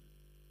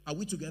 Are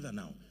we together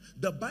now?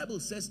 The Bible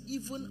says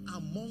even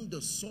among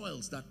the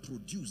soils that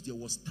produced, there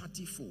was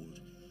 30-fold,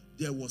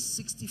 there was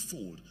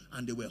 60-fold,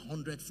 and there were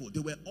 100-fold.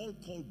 They were all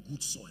called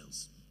good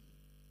soils.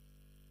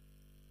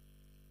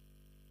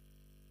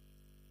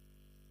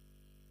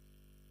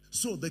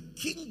 So the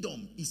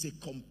kingdom is a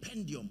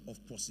compendium of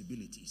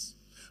possibilities.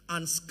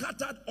 And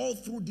scattered all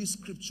through this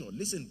scripture,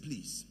 listen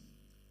please,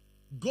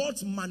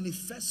 God's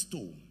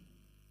manifesto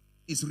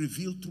is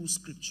revealed through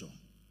scripture.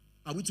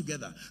 Are we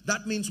together?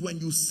 That means when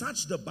you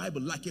search the Bible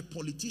like a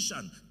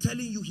politician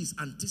telling you his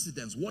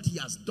antecedents, what he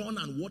has done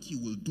and what he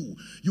will do,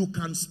 you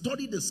can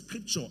study the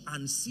scripture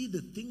and see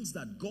the things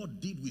that God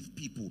did with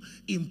people,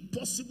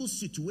 impossible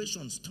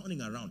situations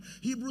turning around.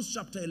 Hebrews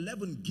chapter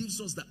 11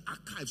 gives us the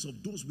archives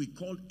of those we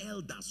call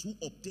elders who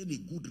obtained a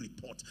good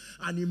report.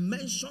 And he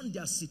mentioned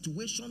their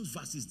situations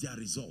versus their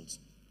results.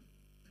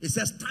 It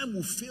says, time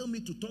will fail me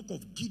to talk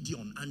of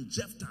Gideon and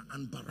Jephthah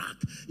and Barak.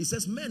 It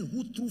says, men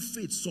who through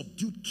faith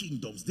subdued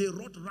kingdoms. They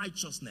wrought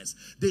righteousness.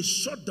 They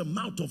shut the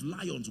mouth of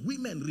lions.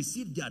 Women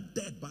received their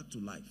dead back to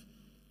life.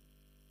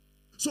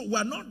 So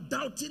we're not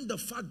doubting the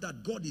fact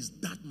that God is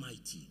that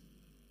mighty.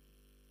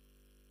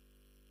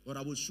 But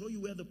I will show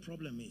you where the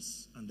problem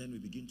is, and then we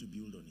begin to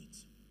build on it.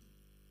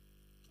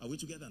 Are we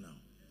together now?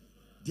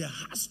 There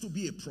has to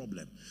be a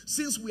problem.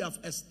 Since we have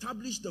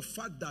established the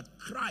fact that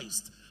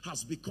Christ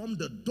has become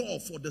the door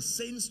for the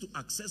saints to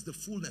access the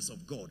fullness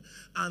of God,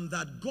 and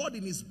that God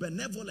in his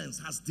benevolence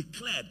has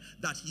declared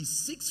that he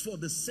seeks for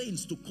the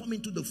saints to come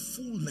into the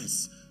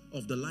fullness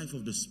of the life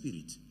of the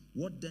Spirit,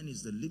 what then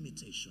is the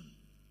limitation?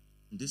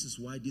 And this is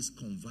why this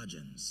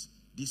convergence,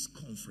 this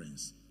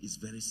conference is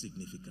very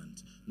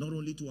significant, not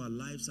only to our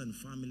lives and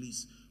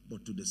families,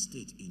 but to the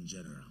state in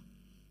general.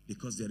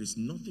 Because there is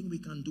nothing we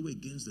can do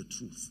against the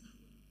truth,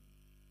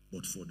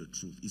 but for the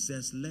truth. It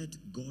says, let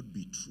God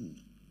be true,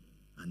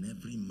 and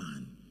every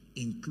man,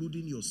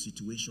 including your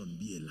situation,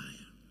 be a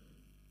liar.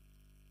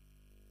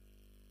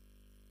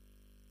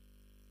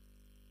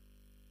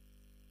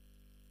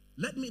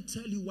 Let me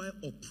tell you why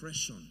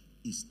oppression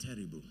is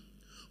terrible.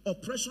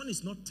 Oppression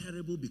is not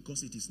terrible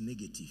because it is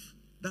negative.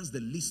 That's the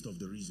least of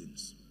the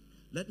reasons.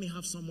 Let me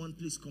have someone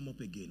please come up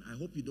again. I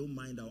hope you don't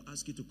mind. I'll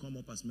ask you to come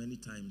up as many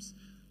times.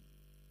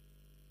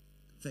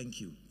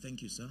 Thank you.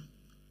 Thank you, sir.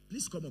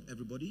 Please come up,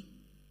 everybody.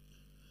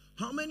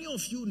 How many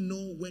of you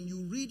know when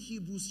you read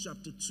Hebrews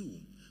chapter 2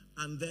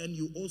 and then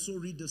you also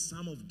read the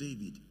Psalm of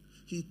David,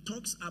 he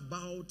talks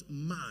about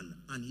man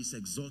and his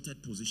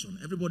exalted position.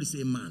 Everybody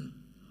say man.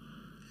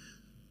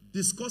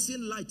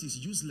 Discussing light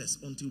is useless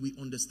until we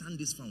understand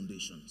these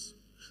foundations.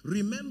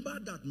 Remember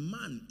that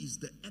man is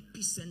the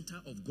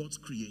epicenter of God's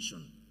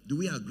creation. Do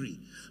we agree?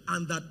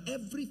 And that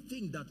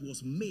everything that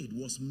was made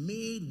with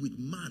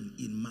man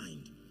in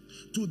mind.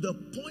 To the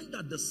point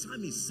that the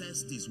psalmist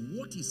says this,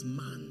 what is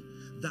man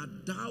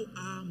that thou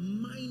art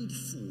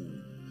mindful?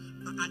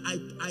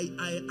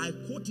 I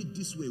quote it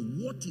this way,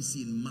 what is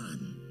in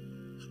man?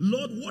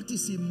 Lord, what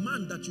is in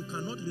man that you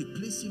cannot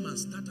replace him and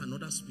start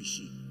another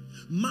species?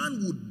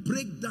 Man would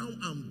break down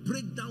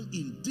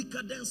in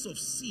decadence of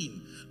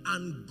sin,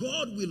 and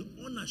God will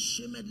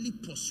unashamedly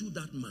pursue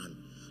that man.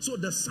 So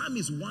the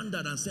psalmist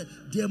wondered and said,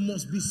 there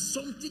must be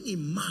something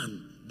in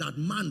man that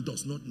man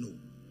does not know.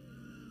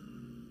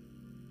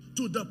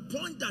 To the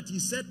point that he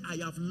said, I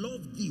have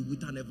loved thee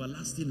with an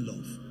everlasting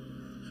love,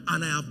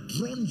 and I have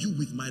drawn you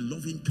with my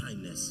loving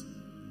kindness.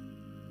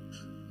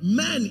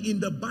 Men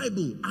in the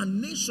Bible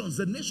and nations,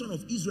 the nation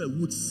of Israel,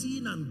 would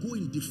sin and go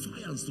in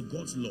defiance to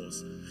God's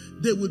laws.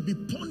 They would be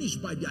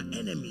punished by their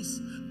enemies,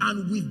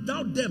 and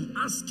without them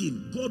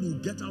asking, God will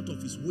get out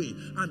of his way.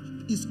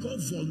 And it's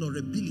called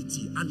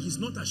vulnerability, and he's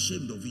not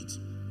ashamed of it.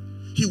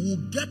 He will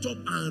get up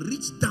and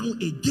reach down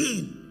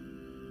again.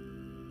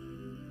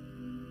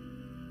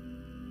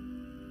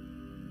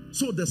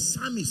 So the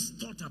psalmist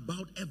thought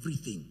about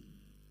everything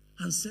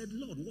and said,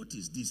 Lord, what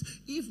is this?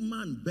 If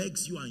man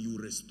begs you and you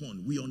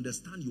respond, we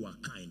understand you are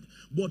kind.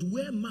 But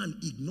where man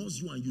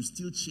ignores you and you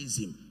still chase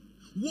him,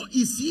 what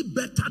is he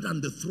better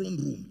than the throne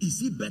room? Is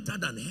he better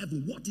than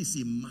heaven? What is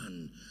a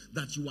man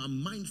that you are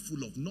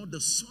mindful of, not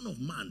the son of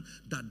man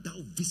that thou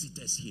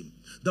visitest him?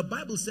 The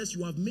Bible says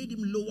you have made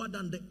him lower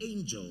than the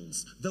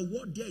angels. The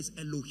word there is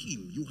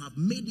Elohim. You have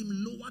made him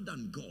lower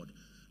than God.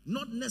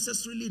 Not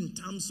necessarily in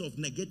terms of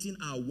negating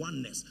our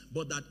oneness,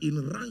 but that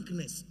in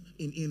rankness,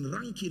 in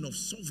ranking of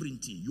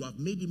sovereignty, you have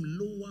made him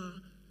lower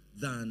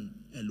than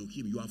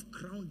Elohim. You have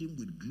crowned him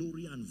with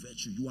glory and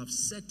virtue. You have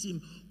set him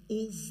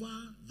over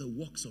the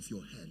works of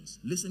your hands.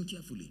 Listen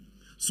carefully.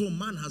 So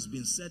man has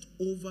been set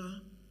over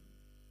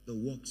the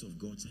works of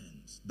God's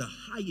hands. The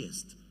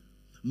highest.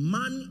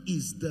 Man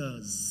is the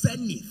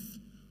zenith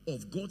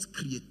of God's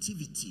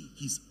creativity,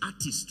 his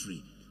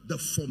artistry, the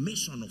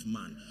formation of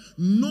man.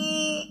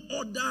 No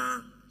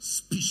other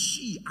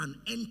species and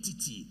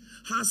entity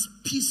has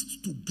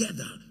pieced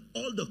together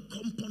all the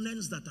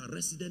components that are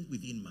resident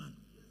within man.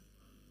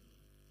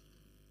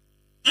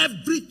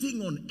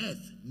 Everything on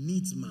earth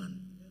needs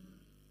man.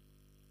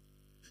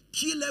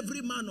 Kill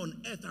every man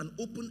on earth and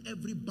open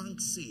every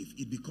bank safe,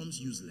 it becomes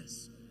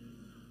useless.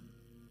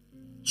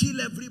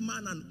 Kill every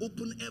man and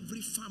open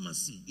every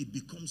pharmacy, it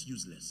becomes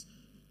useless.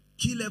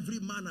 Kill every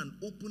man and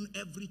open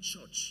every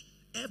church.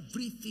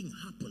 Everything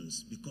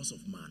happens because of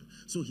man.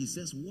 So he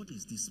says, what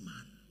is this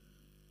man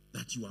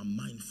that you are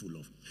mindful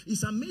of?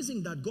 It's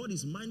amazing that God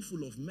is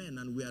mindful of men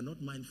and we are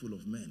not mindful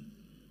of men.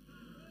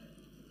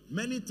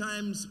 Many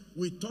times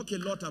we talk a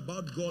lot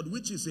about God,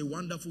 which is a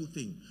wonderful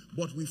thing,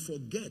 but we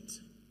forget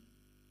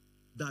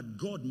that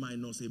God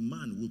minus a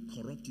man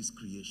will corrupt his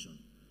creation.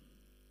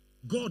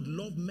 God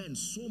loved men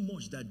so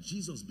much that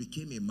Jesus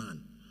became a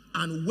man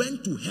and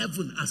went to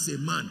heaven as a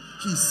man.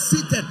 He's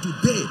seated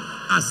today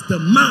as the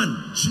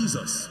man,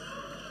 Jesus.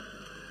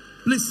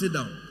 Please sit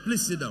down.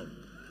 Please sit down.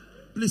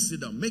 Please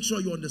sit down. Make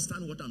sure you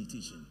understand what I'm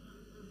teaching.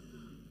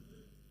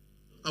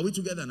 Are we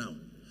together now?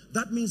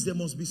 That means there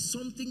must be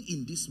something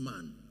in this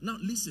man. Now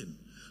listen.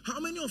 How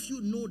many of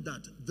you know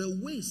that the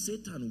way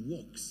Satan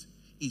works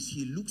is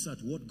he looks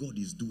at what God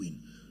is doing?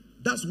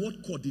 That's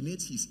what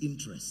coordinates his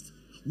interest.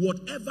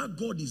 Whatever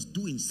God is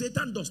doing,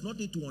 Satan does not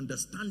need to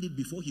understand it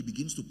before he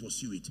begins to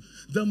pursue it.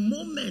 The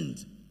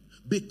moment,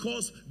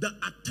 because the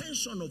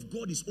attention of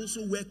God is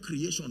also where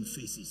creation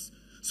faces.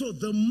 So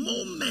the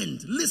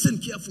moment, listen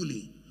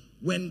carefully,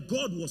 when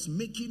God was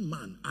making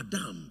man,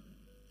 Adam,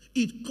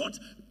 it caught,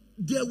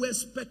 there were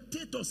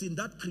spectators in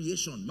that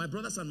creation. My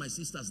brothers and my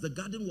sisters, the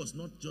garden was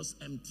not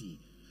just empty.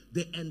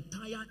 The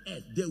entire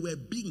earth, there were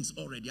beings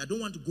already. I don't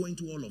want to go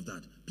into all of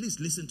that. Please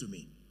listen to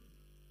me.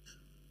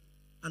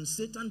 And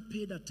Satan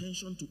paid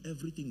attention to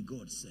everything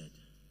God said.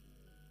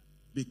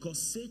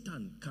 Because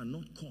Satan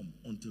cannot come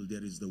until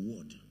there is the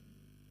word.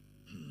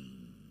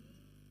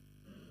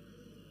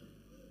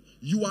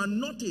 You are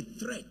not a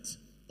threat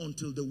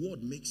until the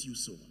word makes you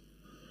so.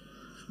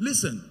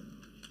 Listen,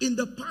 in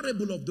the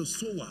parable of the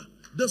sower,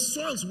 the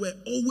soils were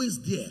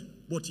always there,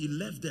 but he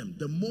left them.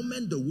 The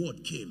moment the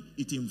word came,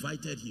 it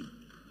invited him.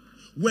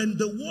 When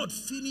the word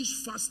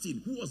finished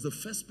fasting, who was the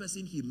first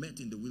person he met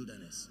in the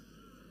wilderness?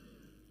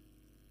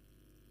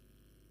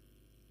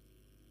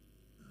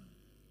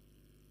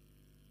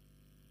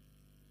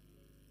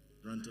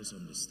 Grant us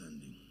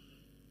understanding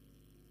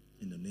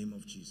in the name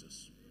of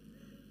Jesus.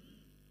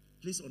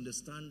 Please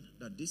understand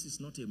that this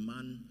is not a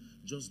man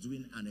just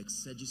doing an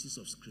exegesis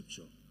of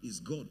scripture. It's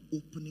God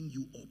opening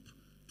you up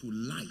to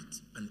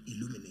light and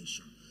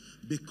illumination.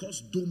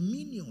 Because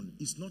dominion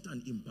is not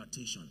an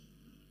impartation.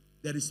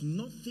 There is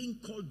nothing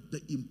called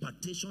the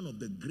impartation of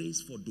the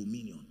grace for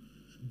dominion.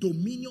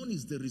 Dominion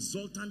is the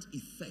resultant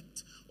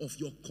effect of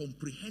your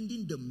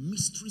comprehending the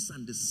mysteries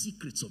and the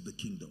secrets of the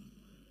kingdom.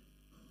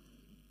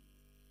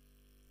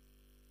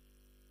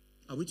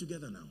 Are we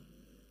together now?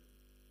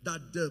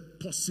 That the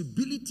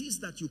possibilities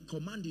that you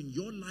command in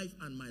your life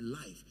and my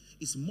life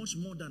is much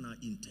more than our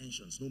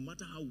intentions, no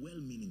matter how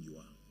well-meaning you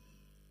are.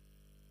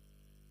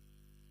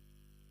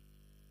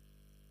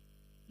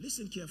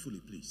 Listen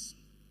carefully, please.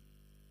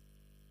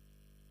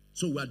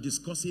 So we are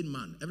discussing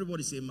man.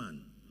 Everybody say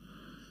man.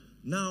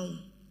 Now,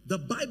 the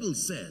Bible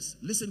says,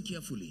 listen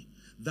carefully,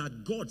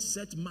 that God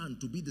set man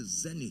to be the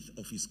zenith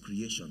of his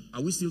creation.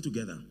 Are we still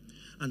together?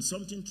 And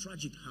something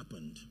tragic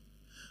happened.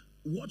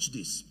 Watch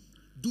this.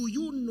 Do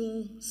you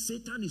know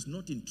Satan is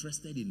not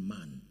interested in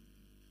man?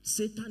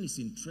 Satan is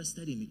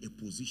interested in a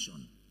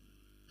position.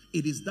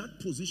 It is that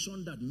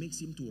position that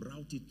makes him to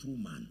route it through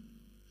man.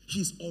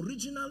 His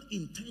original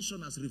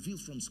intention, as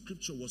revealed from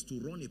scripture, was to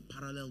run a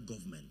parallel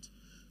government.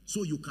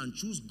 So you can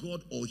choose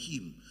God or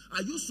him.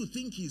 I used to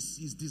think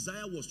his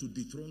desire was to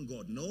dethrone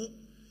God. No,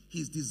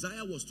 his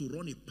desire was to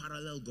run a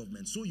parallel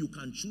government. So you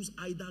can choose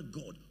either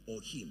God or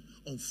him.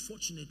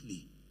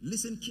 Unfortunately,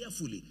 listen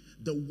carefully,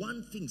 the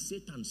one thing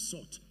Satan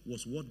sought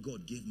was what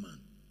God gave man.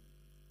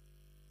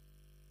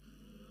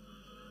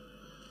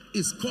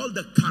 It's called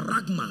the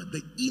charagma,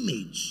 the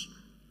image.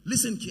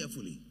 Listen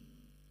carefully.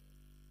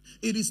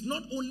 It is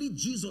not only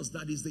Jesus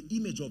that is the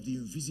image of the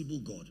invisible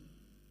God.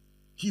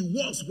 He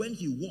was when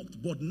he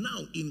walked, but now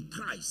in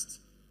Christ,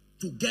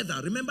 together.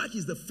 Remember,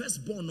 he's the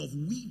firstborn of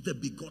we the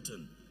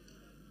begotten.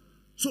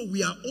 So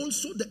we are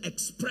also the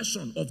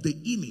expression of the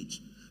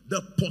image,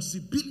 the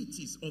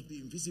possibilities of the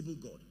invisible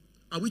God.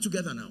 Are we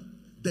together now?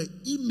 The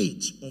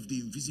image of the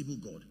invisible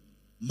God.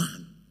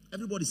 Man.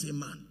 Everybody say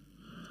man.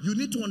 You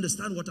need to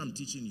understand what I'm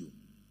teaching you.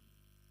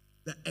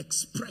 The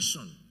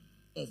expression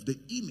of the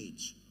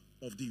image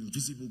of the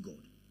invisible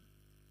God.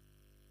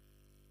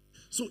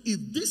 So if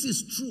this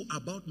is true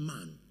about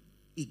man,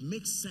 it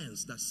makes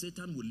sense that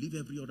Satan will leave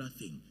every other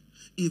thing.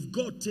 If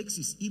God takes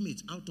his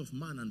image out of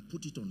man and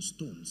put it on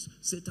stones,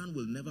 Satan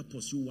will never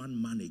pursue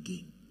one man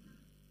again.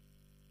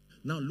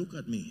 Now look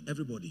at me,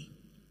 everybody.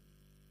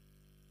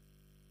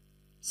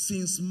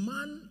 Since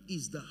man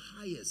is the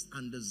highest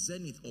and the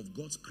zenith of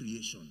God's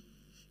creation,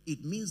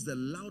 it means the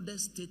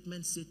loudest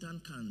statement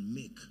Satan can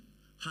make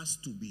has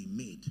to be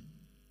made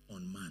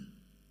on man.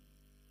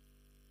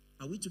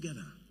 Are we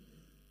together?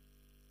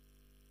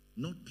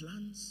 Not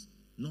plants,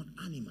 not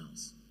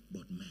animals,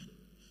 but men.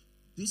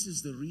 This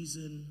is the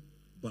reason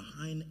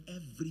behind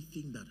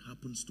everything that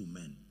happens to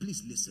men.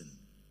 Please listen.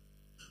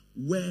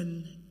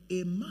 When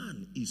a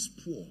man is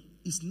poor,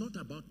 it's not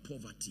about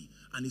poverty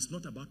and it's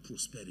not about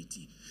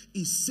prosperity.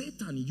 Is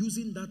Satan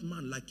using that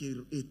man like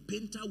a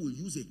painter will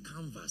use a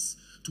canvas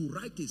to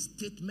write a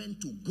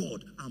statement to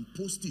God and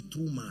post it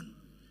through man?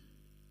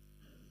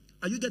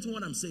 Are you getting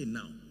what I'm saying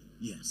now?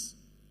 Yes.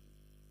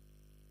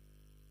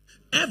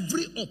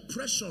 Every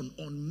oppression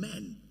on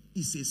men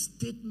is a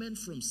statement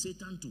from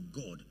Satan to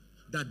God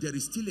that there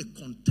is still a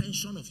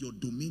contention of your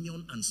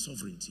dominion and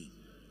sovereignty.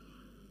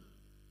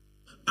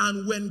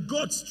 And when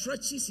God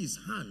stretches his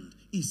hand,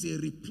 it's a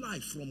reply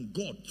from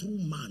God through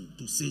man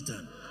to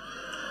Satan.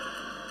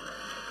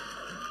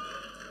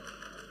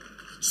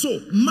 So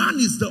man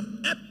is the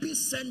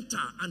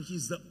epicenter and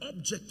he's the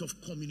object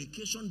of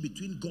communication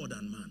between God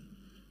and man.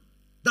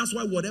 That's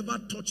why whatever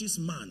touches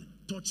man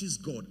touches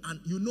God. And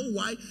you know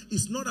why?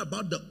 It's not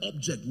about the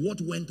object, what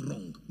went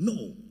wrong.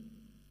 No.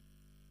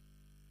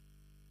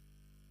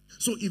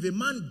 So if a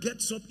man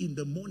gets up in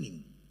the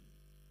morning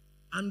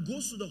and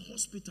goes to the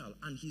hospital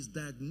and he's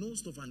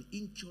diagnosed of an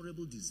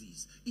incurable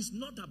disease, it's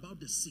not about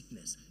the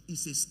sickness.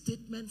 It's a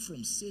statement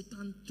from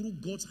Satan through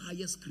God's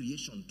highest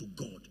creation to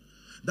God,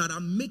 that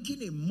I'm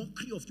making a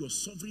mockery of your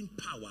sovereign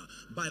power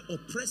by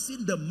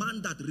oppressing the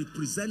man that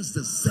represents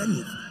the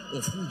zenith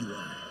of who you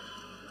are.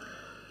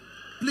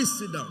 Please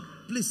sit down.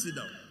 Please sit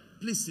down.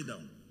 Please sit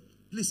down.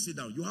 Please sit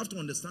down. You have to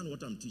understand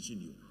what I'm teaching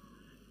you.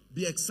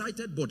 Be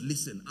excited, but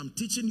listen. I'm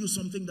teaching you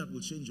something that will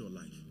change your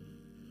life.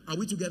 Are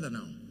we together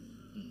now?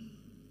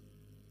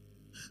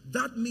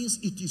 That means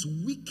it is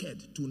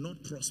wicked to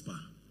not prosper.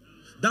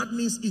 That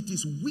means it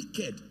is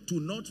wicked to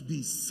not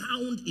be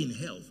sound in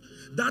health.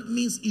 That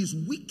means it's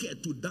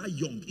wicked to die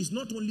young. It's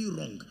not only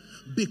wrong,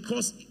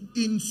 because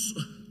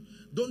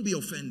don't be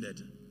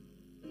offended.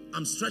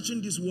 I'm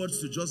stretching these words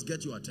to just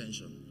get your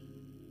attention.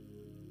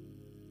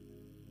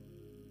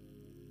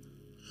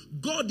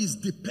 God is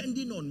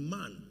depending on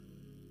man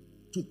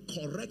to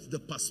correct the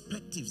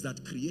perspectives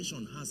that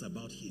creation has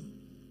about him.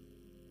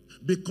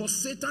 Because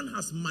Satan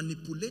has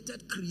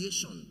manipulated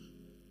creation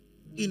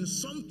in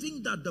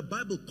something that the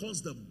Bible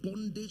calls the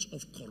bondage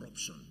of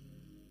corruption.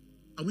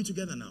 Are we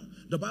together now?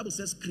 The Bible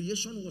says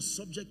creation was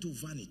subject to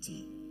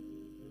vanity.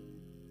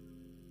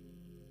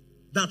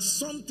 That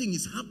something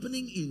is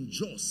happening in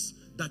Jos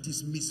that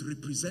is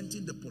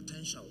misrepresenting the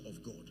potential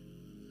of God.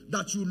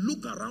 That you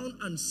look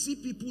around and see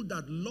people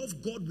that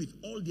love God with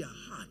all their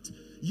heart,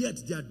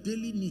 yet their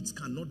daily needs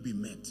cannot be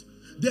met.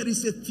 There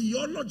is a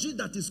theology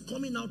that is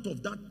coming out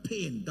of that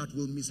pain that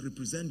will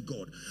misrepresent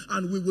God.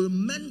 And we will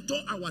mentor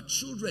our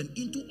children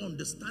into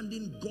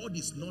understanding God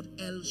is not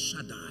El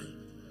Shaddai.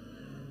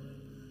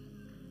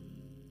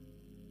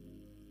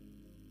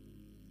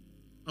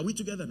 Are we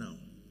together now?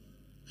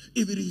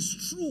 If it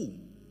is true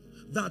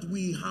that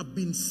we have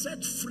been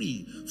set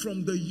free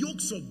from the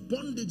yokes of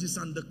bondages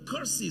and the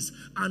curses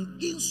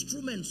and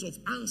instruments of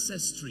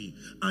ancestry,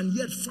 and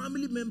yet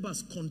family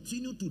members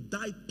continue to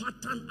die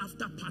pattern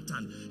after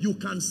pattern. You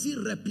can see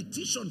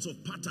repetitions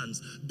of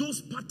patterns.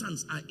 Those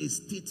patterns are a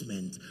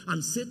statement,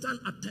 and Satan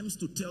attempts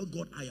to tell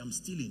God, I am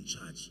still in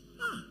charge.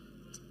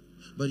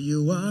 But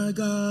you are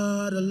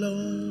God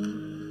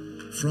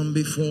alone. From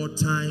before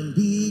time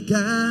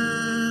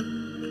began,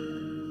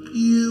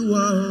 you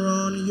are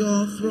on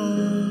your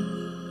throne.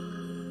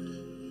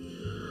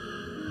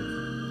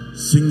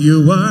 Sing,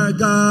 you are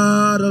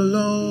God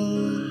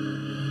alone.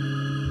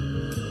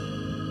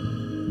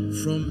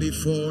 From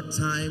before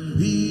time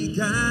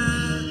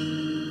began.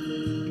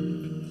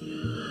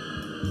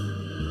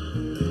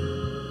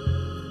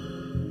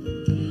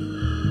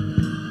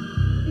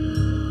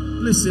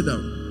 Please sit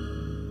down.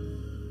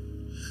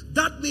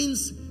 That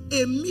means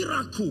a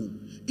miracle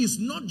is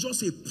not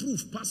just a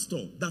proof,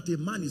 pastor, that a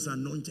man is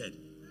anointed.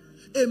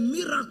 A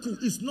miracle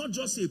is not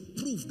just a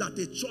proof that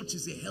a church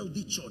is a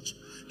healthy church.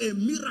 A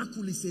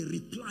miracle is a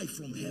reply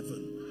from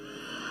heaven.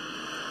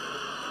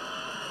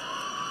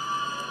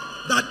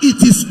 That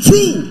it is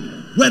true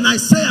when I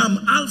say I'm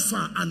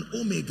Alpha and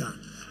Omega.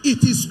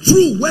 It is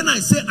true when I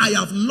say I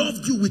have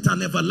loved you with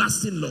an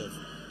everlasting love.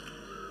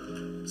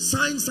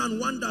 Signs and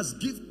wonders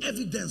give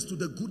evidence to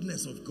the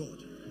goodness of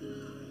God.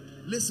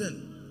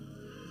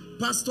 Listen,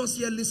 pastors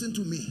here, listen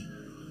to me.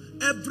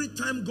 Every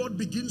time God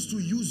begins to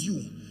use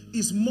you,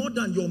 is more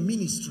than your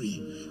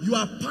ministry. You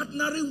are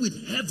partnering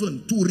with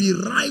heaven to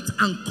rewrite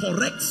and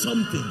correct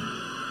something.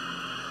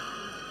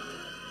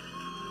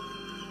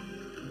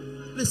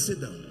 Let's sit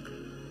down.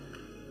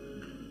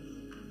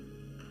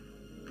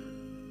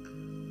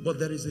 But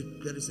there is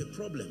a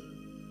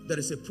problem. There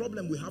is a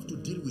problem we have to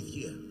deal with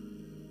here.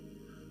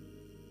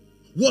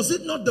 Was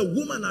it not the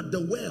woman at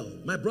the well,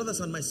 my brothers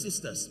and my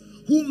sisters,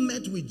 who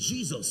met with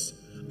Jesus,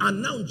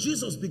 and now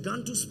Jesus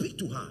began to speak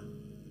to her?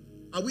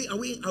 Are we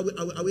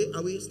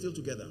still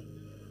together?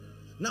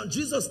 Now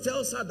Jesus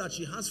tells her that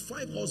she has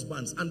 5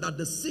 husbands and that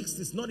the 6th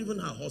is not even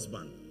her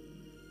husband.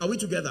 Are we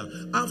together?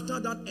 After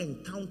that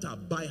encounter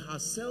by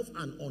herself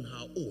and on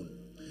her own,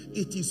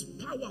 it is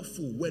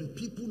powerful when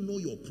people know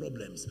your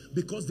problems,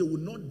 because they will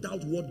not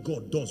doubt what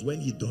God does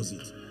when he does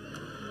it.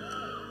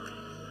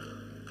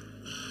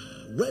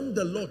 When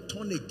the Lord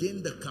turned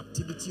again the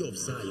captivity of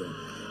Zion,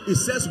 it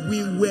says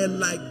we were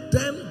like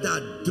them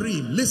that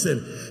dream.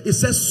 Listen, it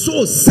says,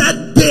 so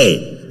said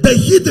they. The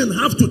heathen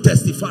have to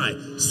testify.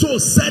 So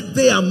said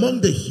they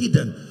among the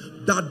heathen,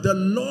 that the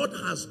Lord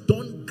has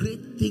done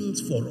great things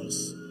for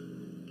us.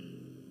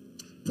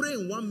 Pray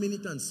in 1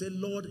 minute and say,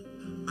 Lord,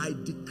 I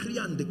decree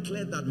and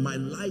declare that my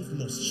life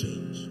must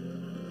change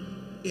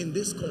in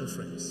this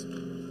conference.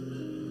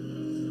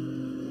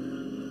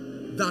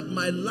 That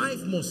my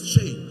life must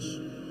change.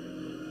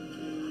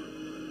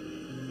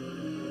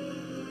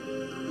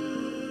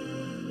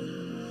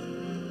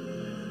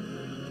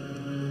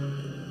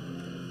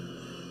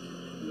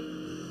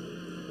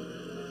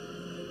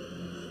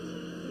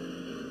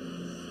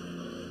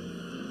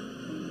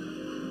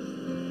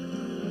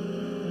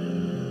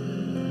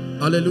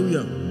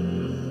 Hallelujah.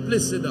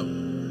 Please sit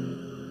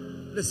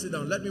down. Please sit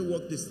down. Let me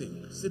work this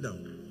thing. Sit down.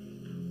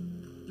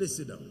 Please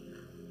sit down.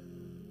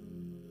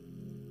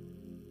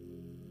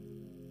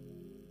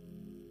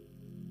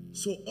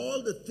 So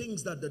all the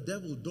things that the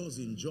devil does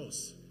in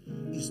Jos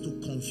is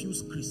to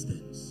confuse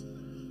Christians.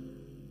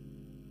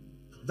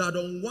 That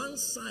on one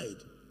side,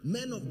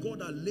 men of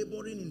God are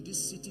laboring in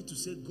this city to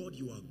say, God,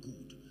 you are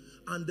good.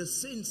 And the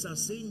saints are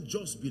saying,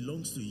 Jos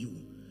belongs to you.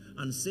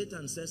 And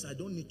Satan says, I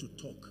don't need to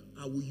talk.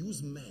 I will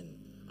use men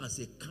as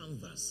a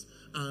canvas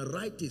and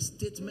write a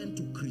statement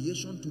to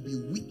creation to be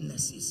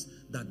witnesses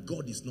that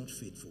God is not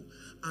faithful.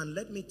 And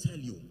let me tell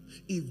you,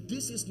 if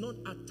this is not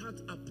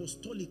attacked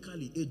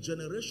apostolically, a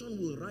generation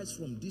will rise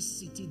from this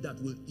city that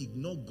will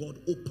ignore God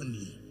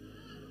openly.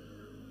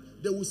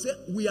 They will say,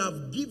 we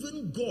have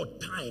given God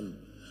time.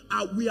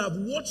 We have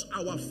watched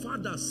our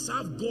fathers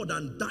serve God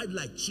and died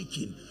like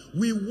chicken.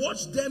 We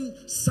watched them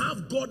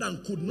serve God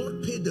and could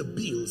not pay the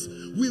bills.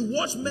 We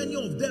watched many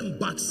of them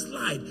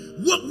backslide.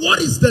 Who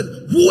is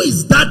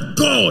that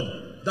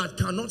God that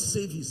cannot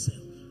save himself?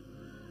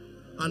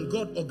 And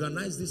God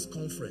organized this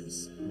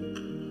conference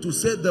to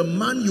say, the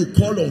man you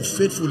call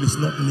unfaithful is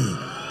not me,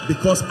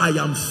 because I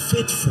am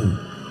faithful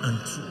and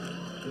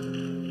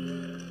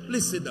true.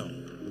 Please sit down.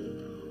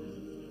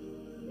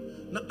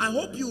 Now, I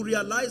hope you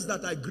realize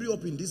that I grew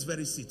up in this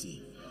very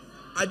city.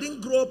 I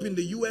didn't grow up in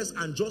the US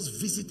and just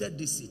visited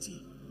this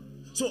city.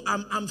 So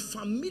I'm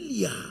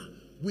familiar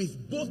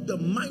with both the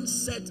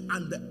mindset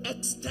and the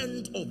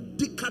extent of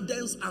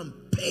decadence and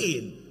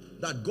pain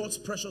that God's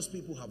precious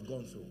people have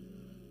gone through.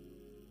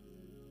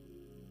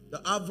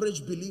 The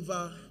average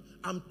believer,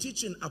 I'm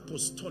teaching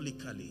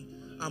apostolically.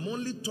 I'm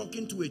only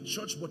talking to a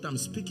church, but I'm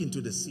speaking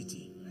to the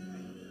city.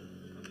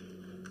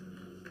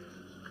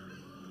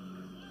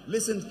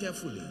 Listen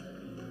carefully.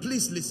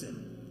 Please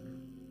listen.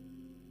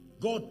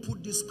 God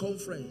put this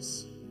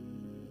conference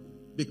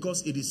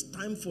because it is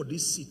time for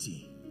this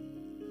city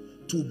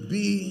to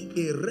be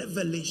a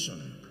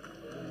revelation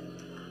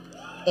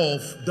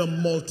of the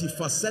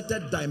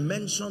multifaceted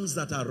dimensions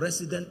that are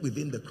resident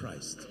within the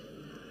Christ.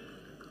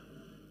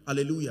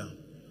 Hallelujah.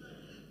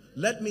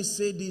 Let me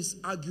say this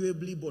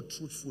arguably but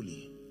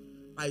truthfully.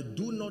 I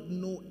do not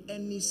know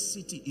any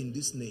city in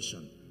this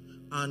nation,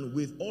 and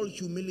with all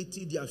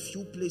humility, there are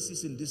few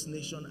places in this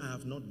nation I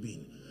have not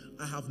been.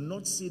 I have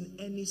not seen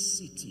any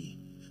city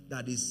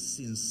that is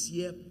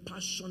sincere,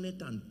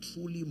 passionate, and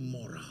truly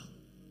moral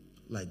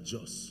like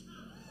Jos.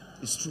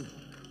 It's true.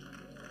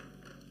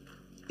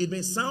 It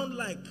may sound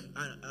like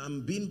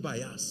I'm being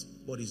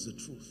biased, but it's the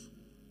truth.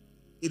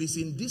 It is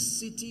in this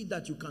city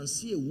that you can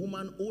see a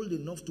woman old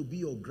enough to be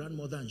your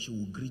grandmother and she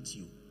will greet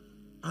you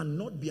and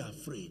not be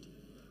afraid.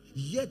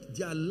 Yet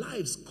their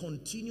lives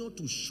continue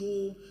to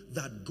show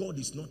that God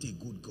is not a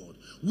good God.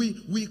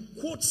 We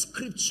quote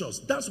scriptures.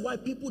 That's why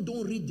people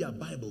don't read their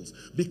Bibles,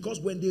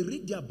 because when they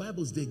read their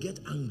Bibles, they get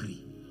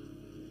angry.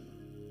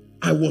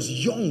 I was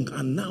young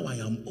and now I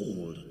am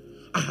old.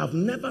 I have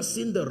never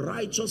seen the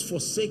righteous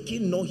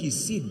forsaken, nor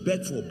his seed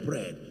beg for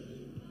bread.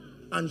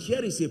 And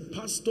here is a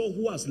pastor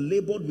who has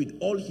labored with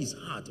all his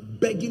heart,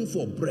 begging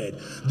for bread.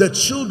 The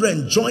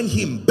children join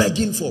him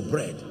begging for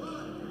bread.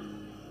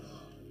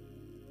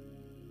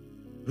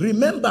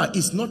 Remember,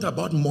 it's not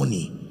about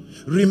money.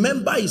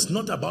 Remember, it's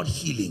not about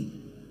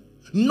healing.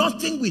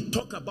 Nothing we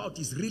talk about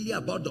is really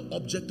about the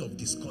object of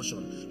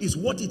discussion. It's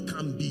what it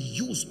can be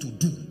used to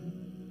do.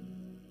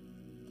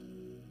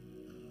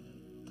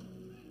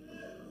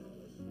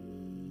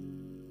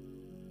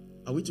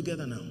 Are we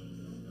together now?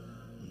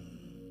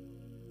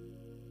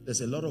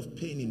 There's a lot of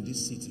pain in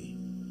this city.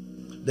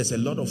 There's a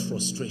lot of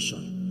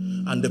frustration.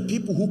 And the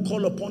people who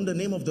call upon the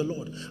name of the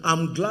Lord,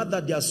 I'm glad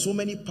that there are so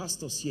many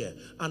pastors here.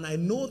 And I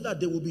know that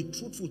they will be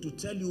truthful to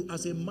tell you,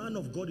 as a man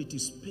of God, it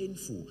is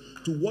painful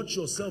to watch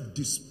yourself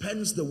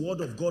dispense the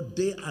word of God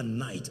day and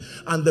night.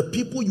 And the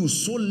people you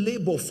so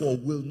labor for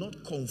will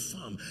not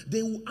confirm.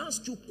 They will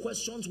ask you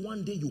questions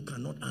one day you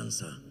cannot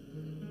answer.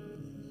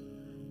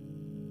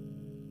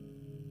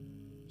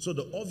 So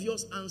the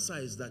obvious answer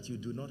is that you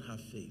do not have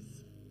faith.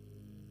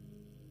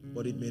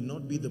 But it may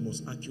not be the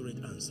most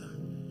accurate answer.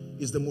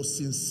 It's the most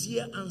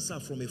sincere answer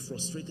from a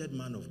frustrated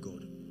man of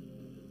God.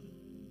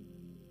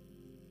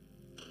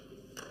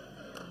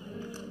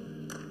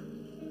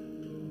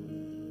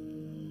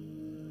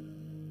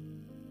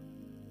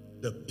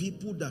 The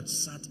people that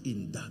sat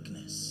in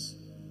darkness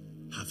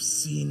have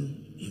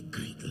seen a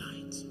great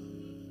light.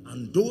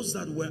 And those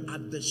that were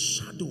at the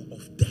shadow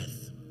of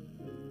death.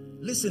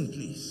 Listen,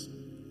 please.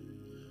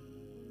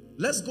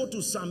 Let's go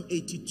to Psalm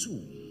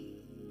 82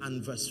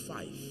 and verse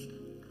 5.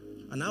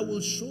 And I will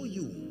show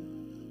you.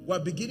 We're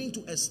beginning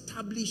to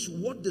establish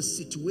what the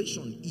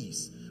situation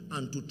is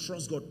and to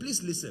trust God.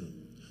 Please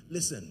listen.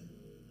 Listen.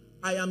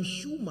 I am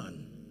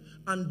human.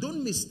 And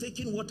don't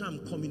mistake what I'm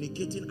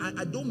communicating.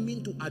 I don't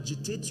mean to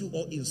agitate you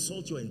or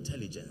insult your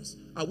intelligence.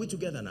 Are we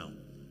together now?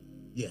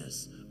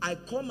 Yes. I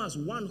come as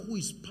one who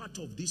is part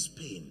of this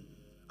pain.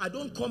 I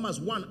don't come as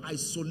one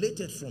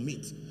isolated from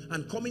it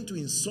and coming to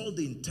insult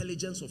the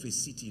intelligence of a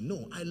city.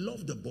 No, I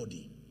love the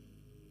body.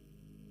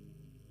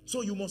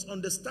 So you must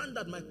understand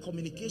that my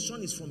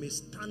communication is from a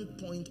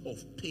standpoint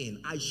of pain.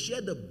 I share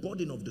the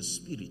burden of the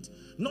Spirit,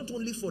 not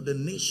only for the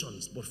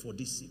nations, but for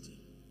this city.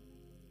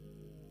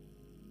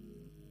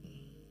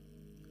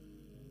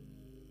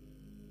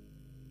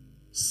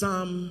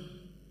 Psalm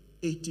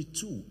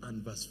 82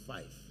 and verse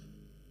 5.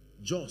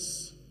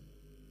 Jos,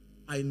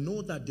 I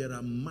know that there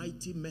are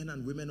mighty men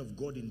and women of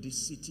God in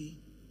this city,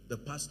 the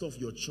pastor of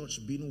your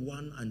church being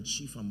one and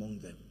chief among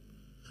them.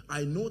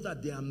 I know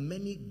that there are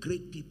many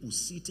great people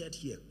seated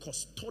here,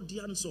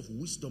 custodians of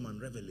wisdom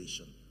and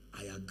revelation.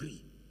 I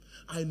agree.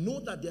 I know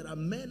that there are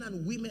men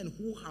and women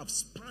who have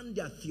spanned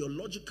their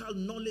theological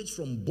knowledge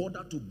from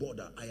border to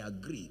border. I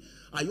agree.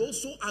 I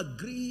also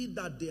agree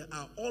that there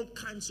are all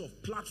kinds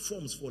of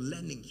platforms for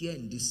learning here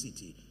in this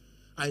city.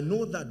 I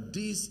know that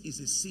this is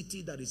a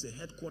city that is a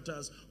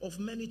headquarters of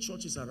many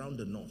churches around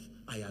the north.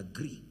 I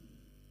agree.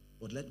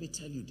 But let me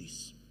tell you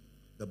this.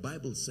 The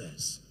Bible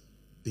says,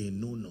 they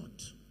know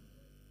not,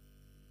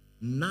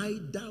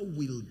 neither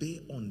will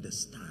they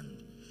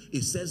understand.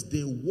 It says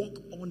they walk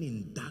on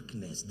in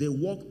darkness. They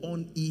walk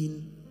on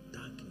in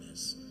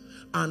darkness.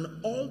 And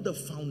all the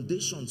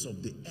foundations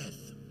of the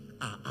earth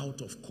are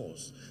out of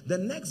course. The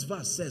next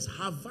verse says,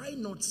 have I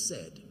not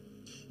said,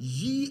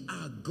 ye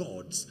are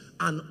gods,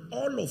 and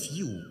all of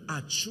you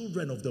are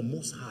children of the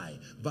Most High.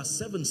 Verse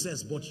 7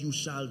 says, but you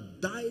shall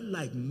die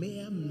like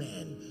mere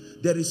men.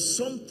 There is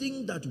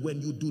something that when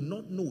you do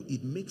not know,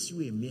 it makes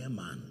you a mere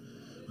man.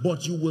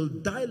 But you will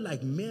die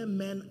like mere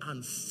men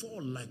and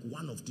fall like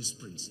one of these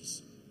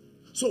princes.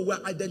 So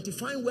we're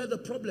identifying where the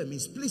problem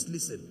is. Please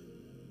listen.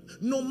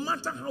 No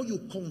matter how you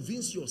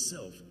convince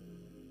yourself,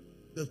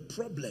 the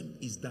problem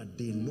is that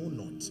they know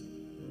not.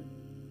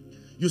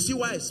 You see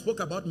why I spoke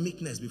about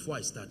meekness before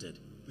I started?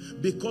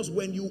 Because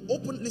when you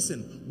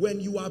listen, when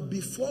you are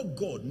before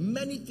God,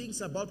 many things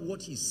about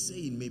what he's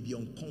saying may be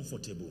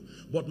uncomfortable.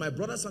 But my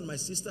brothers and my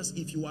sisters,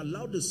 if you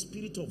allow the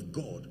Spirit of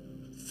God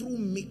through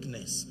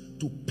meekness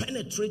to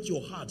penetrate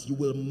your heart, you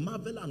will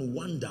marvel and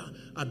wonder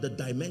at the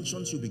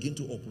dimensions you begin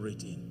to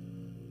operate in.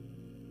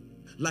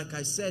 Like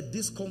I said,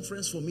 this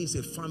conference for me is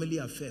a family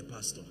affair,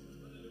 Pastor.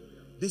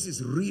 This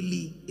is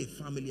really a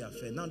family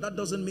affair. Now, that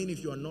doesn't mean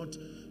if you are not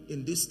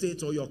in this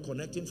state or you're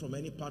connecting from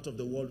any part of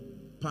the world,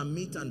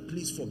 permit and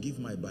please forgive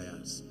my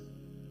bias.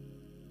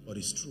 But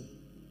it's true.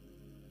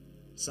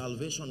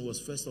 Salvation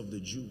was first of the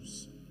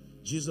Jews.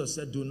 Jesus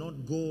said, do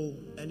not go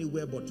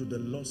anywhere but to the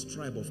lost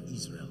tribe of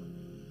Israel.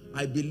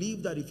 I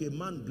believe that if a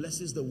man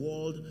blesses the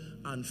world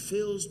and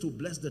fails to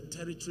bless the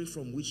territory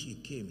from which he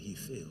came, he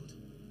failed.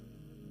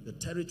 The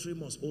territory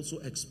must also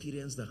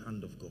experience the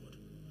hand of God.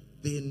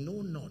 They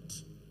know not,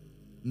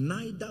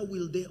 neither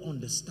will they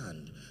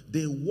understand.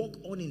 They walk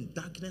on in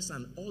darkness,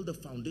 and all the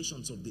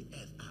foundations of the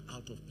earth are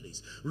out of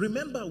place.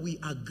 Remember, we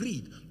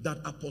agreed that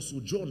Apostle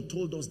John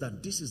told us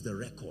that this is the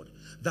record,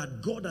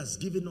 that God has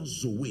given us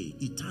Zoe,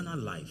 eternal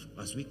life,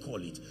 as we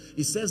call it.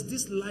 It says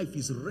this life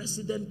is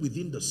resident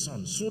within the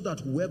Son, so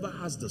that whoever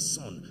has the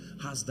Son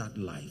has that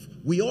life.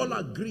 We all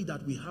agree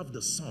that we have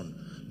the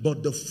Son,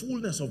 but the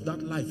fullness of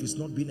that life is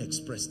not being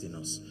expressed in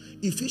us.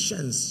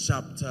 Ephesians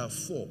chapter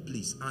 4,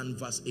 please, and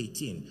verse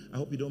 18. I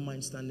hope you don't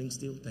mind standing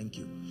still. Thank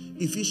you.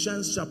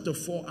 Ephesians chapter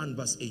 4 and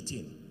verse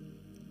 18.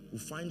 We'll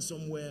find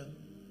somewhere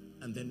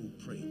and then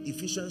we'll pray.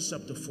 Ephesians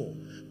chapter 4.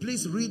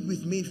 Please read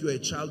with me if you're a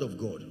child of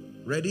God.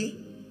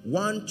 Ready?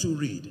 1, 2,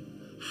 read.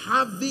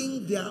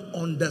 Having their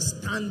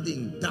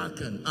understanding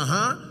darkened,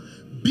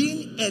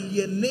 being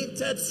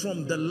alienated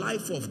from the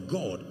life of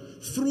God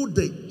through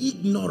the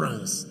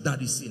ignorance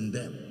that is in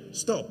them.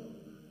 Stop.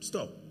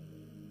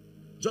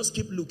 Just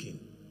keep looking.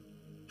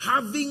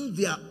 Having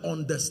their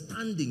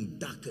understanding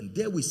darkened.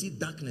 There we see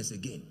darkness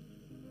again.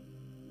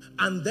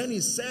 And then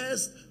it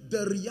says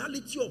the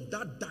reality of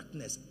that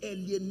darkness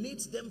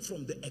alienates them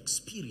from the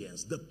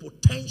experience, the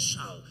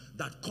potential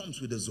that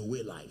comes with the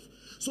Zoe life.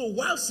 So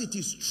whilst it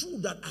is true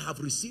that I have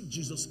received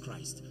Jesus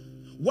Christ,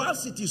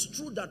 whilst it is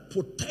true that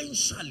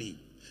potentially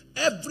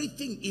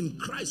everything in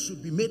Christ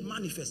should be made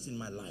manifest in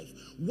my life,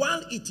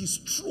 while it is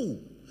true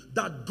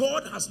that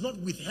God has not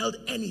withheld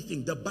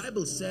anything, the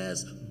Bible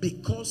says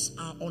because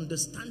our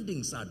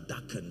understandings are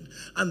darkened.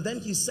 And then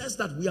he says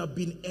that we have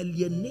been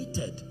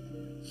alienated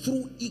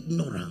through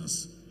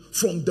ignorance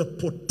from the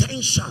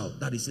potential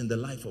that is in the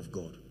life of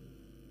God.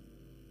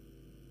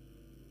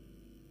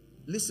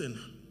 Listen,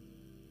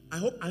 I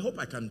hope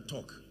I can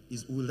talk.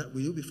 Will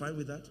you be fine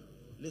with that?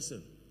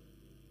 Listen,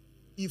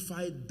 if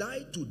I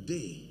die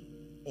today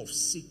of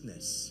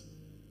sickness,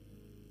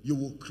 you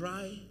will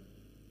cry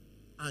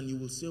and you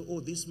will say, oh,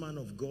 this man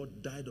of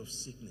God died of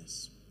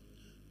sickness.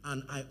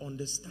 And I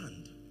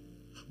understand.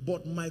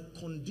 But my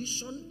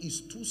condition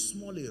is too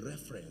small a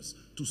reference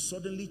to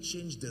suddenly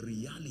change the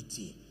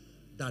reality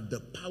that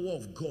the power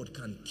of God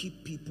can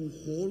keep people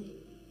whole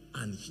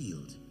and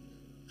healed.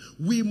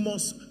 We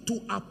must,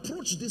 to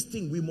approach this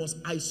thing, we must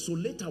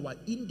isolate our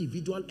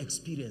individual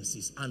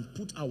experiences and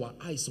put our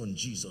eyes on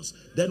Jesus.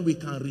 Then we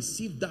can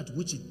receive that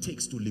which it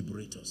takes to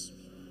liberate us.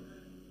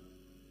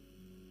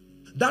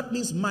 That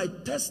means my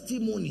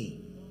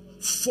testimony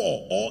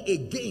for or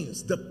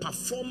against the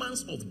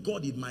performance of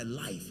God in my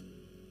life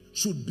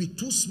should be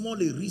too small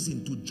a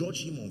reason to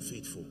judge him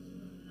unfaithful.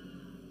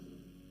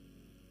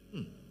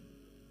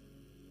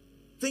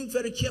 Think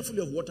very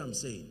carefully of what I'm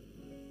saying.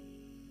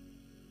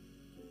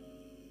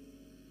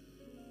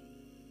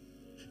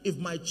 If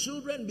my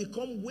children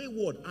become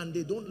wayward and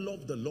they don't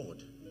love the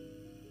Lord,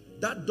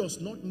 that does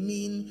not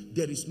mean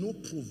there is no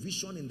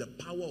provision in the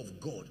power of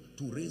God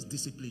to raise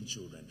disciplined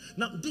children.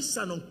 Now, this is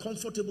an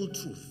uncomfortable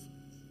truth,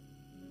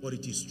 but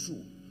it is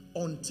true.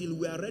 Until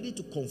we are ready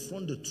to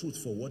confront the truth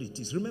for what it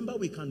is. Remember,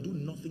 we can do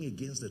nothing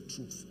against the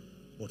truth,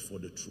 but for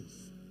the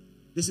truth.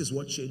 This is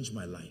what changed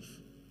my life.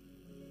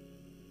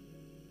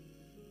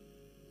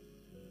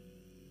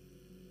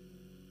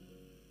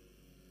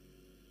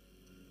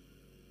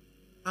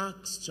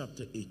 Acts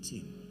chapter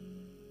 18.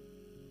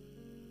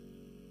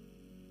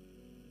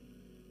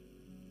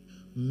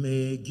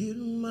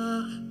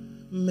 Megirma,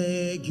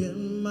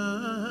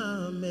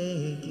 Megirma,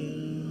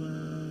 Megirma,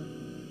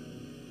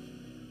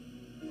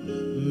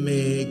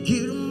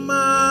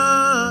 Megirma,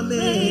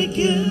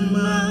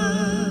 Megirma,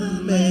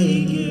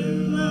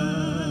 Megirma,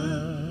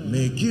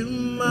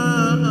 Megirma,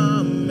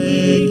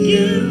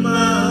 Megirma,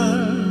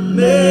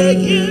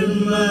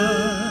 Megirma,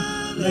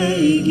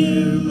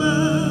 Megirma,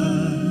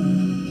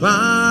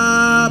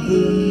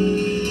 Babu,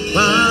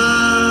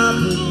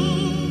 Babu,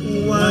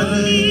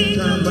 Wani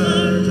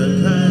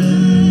Kamardakai,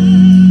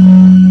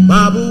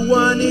 Babu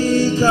Wani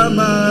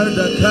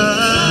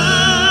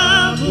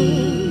Kamardakai, Babu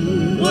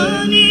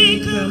Wani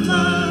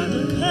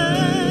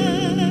Kamardakai.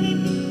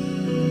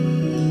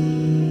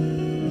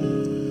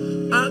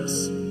 Acts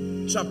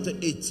chapter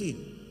 18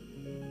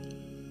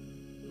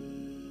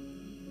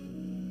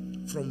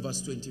 from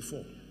verse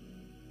 24.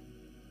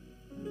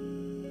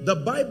 The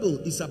Bible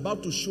is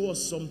about to show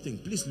us something.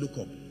 Please look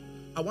up.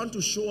 I want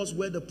to show us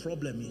where the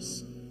problem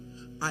is.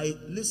 I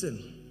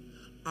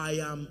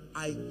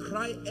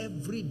cry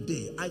every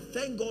day. I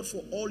thank God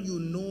for all you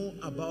know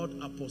about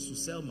Apostle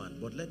Selman,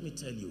 but let me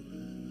tell you,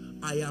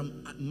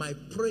 my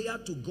prayer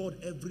to God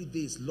every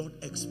day is, Lord,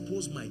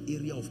 expose my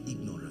area of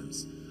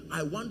ignorance.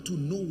 I want to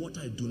know what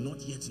I do not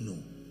yet know.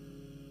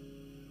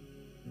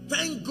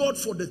 Thank God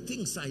for the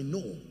things I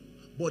know,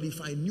 but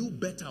if I knew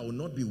better, I would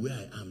not be where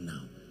I am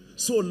now.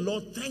 So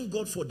Lord, thank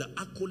God for the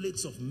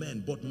accolades of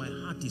men, but my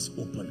heart is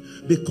open,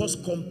 because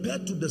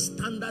compared to the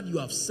standard you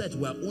have set,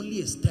 we are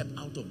only a step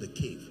out of the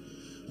cave.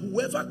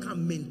 Whoever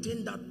can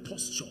maintain that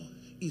posture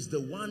is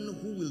the one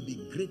who will be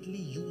greatly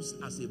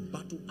used as a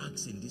battle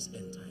axe in this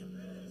end time.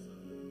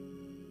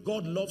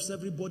 God loves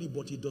everybody,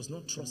 but he does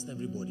not trust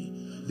everybody.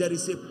 There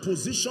is a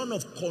position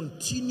of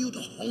continued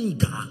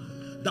hunger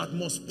that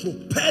must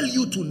propel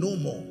you to know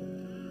more.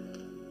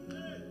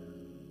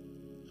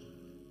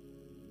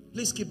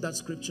 Please keep that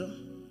scripture.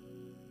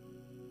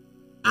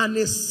 And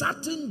a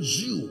certain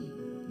Jew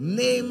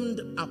named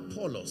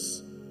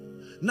Apollos.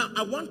 Now,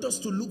 I want us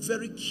to look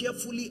very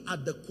carefully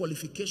at the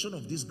qualification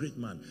of this great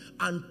man.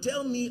 And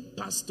tell me,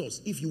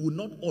 pastors, if you would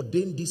not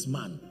ordain this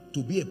man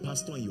to be a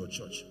pastor in your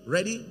church.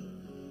 Ready?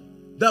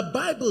 The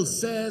Bible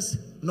says,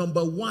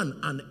 number one,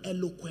 an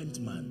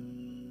eloquent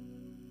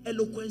man.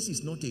 Eloquence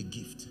is not a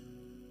gift.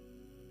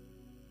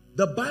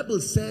 The Bible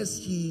says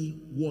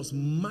he was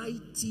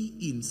mighty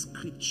in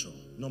scripture.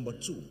 Number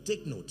two,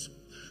 take note.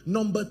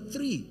 Number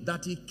three,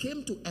 that he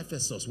came to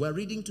Ephesus. We're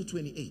reading to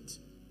 28.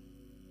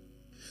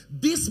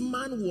 This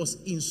man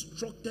was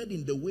instructed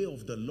in the way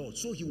of the Lord.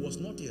 So he was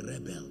not a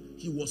rebel.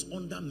 He was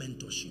under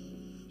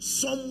mentorship.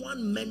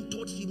 Someone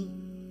mentored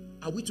him.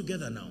 Are we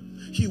together now?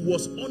 He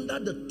was under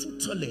the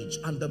tutelage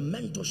and the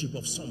mentorship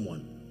of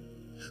someone.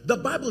 The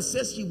Bible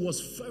says he was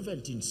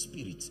fervent in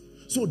spirit.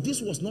 So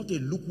this was not a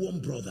lukewarm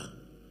brother.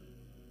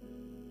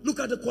 Look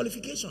at the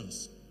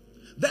qualifications.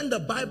 Then the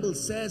Bible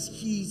says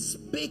he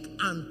spake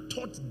and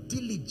taught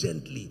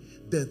diligently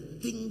the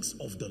things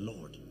of the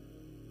Lord.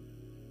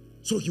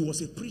 So he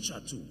was a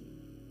preacher too.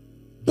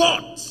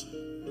 But,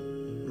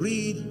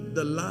 read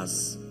the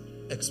last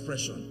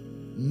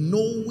expression.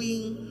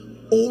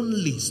 Knowing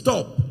only.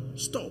 Stop.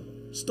 Stop.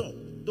 Stop.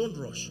 Don't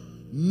rush.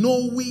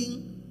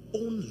 Knowing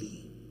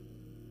only.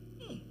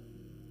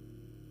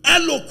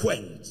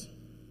 Eloquent.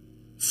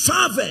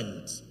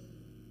 Fervent.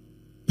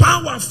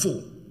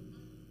 Powerful.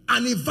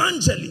 An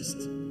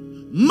evangelist,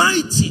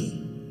 mighty,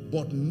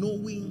 but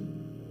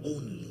knowing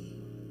only.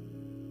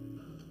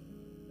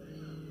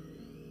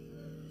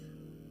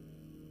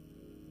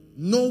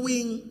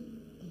 Knowing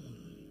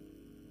only.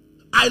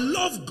 I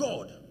love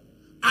God.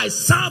 I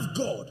serve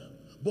God.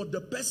 But the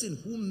person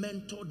who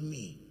mentored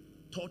me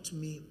taught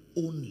me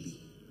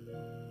only.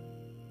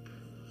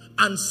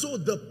 And so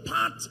the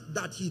part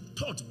that he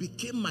taught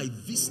became my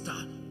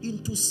vista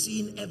into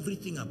seeing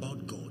everything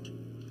about God.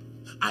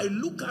 I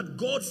look at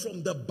God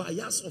from the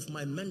bias of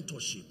my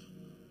mentorship.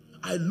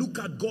 I look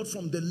at God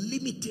from the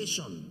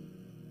limitation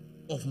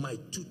of my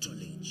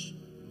tutelage.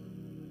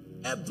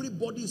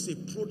 Everybody is a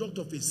product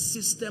of a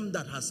system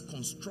that has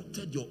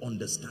constructed your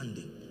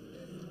understanding.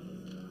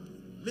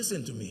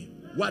 Listen to me.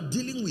 We're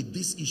dealing with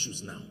these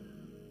issues now.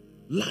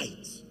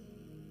 Light.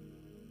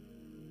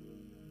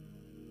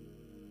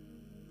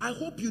 I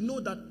hope you know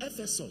that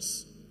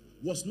Ephesus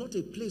was not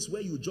a place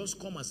where you just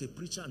come as a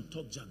preacher and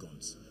talk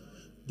jargons.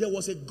 There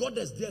was a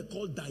goddess there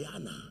called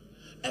Diana.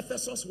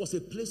 Ephesus was a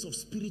place of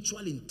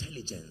spiritual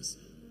intelligence.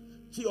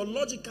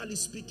 theologically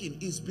speaking,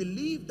 it's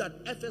believed that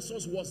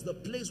Ephesus was the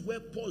place where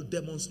Paul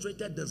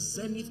demonstrated the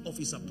zenith of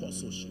his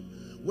apostleship.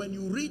 When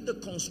you read the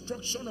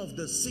construction of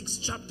the 6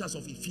 chapters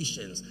of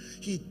Ephesians,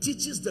 he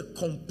teaches the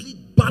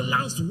complete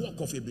balanced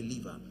walk of a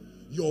believer.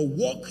 Your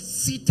walk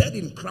seated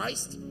in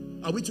Christ,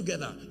 are we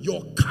together?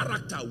 Your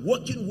character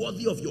working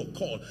worthy of your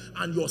call,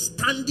 and your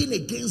standing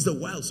against the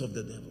wiles of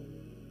the devil.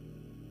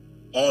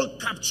 All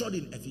captured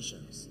in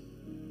Ephesians.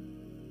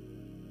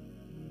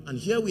 And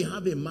here we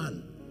have a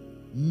man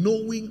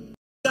knowing.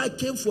 I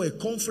came for a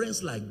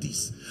conference like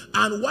this,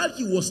 and while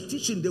he was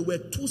teaching, there were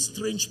 2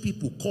 strange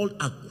people called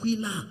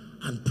Aquila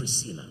and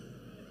Priscilla.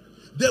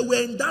 They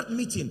were in that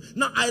meeting.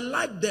 Now I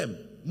like them.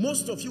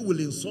 Most of you will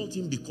insult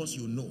him because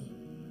you know,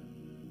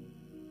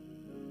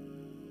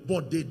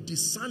 but they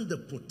discern the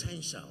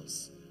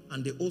potentials,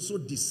 and they also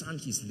discern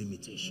his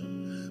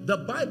limitation. The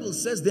Bible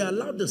says they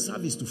allowed the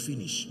service to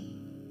finish.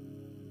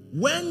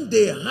 When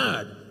they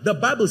heard, the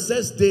Bible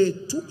says they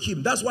took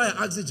him. That's why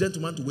I asked the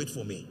gentleman to wait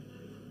for me.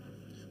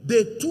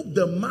 They took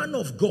the man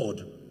of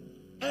God,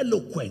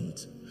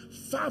 eloquent,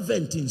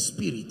 fervent in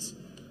spirit,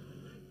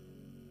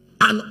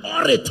 an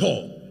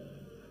orator,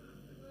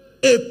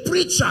 a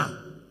preacher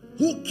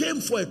who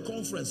came for a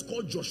conference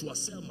called Joshua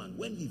Selman.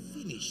 When he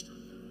finished,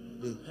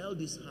 they held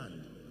his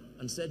hand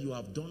and said, "You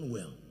have done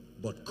well,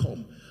 but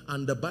come."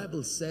 And the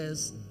Bible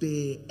says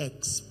they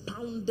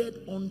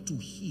expounded unto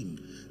him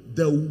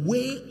the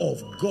way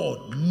of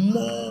God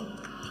more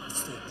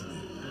perfectly.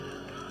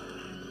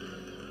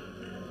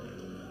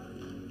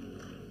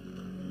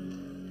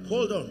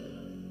 Hold on.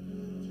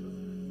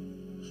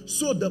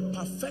 So the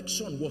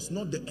perfection was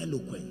not the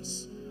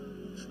eloquence.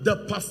 The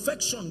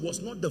perfection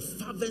was not the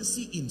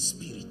fervency in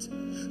spirit.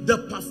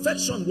 The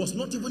perfection was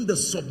not even the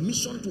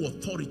submission to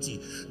authority.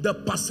 The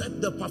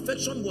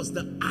perfection was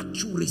the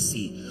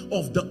accuracy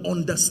of the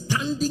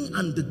understanding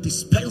and the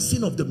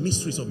dispensing of the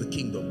mysteries of the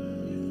kingdom.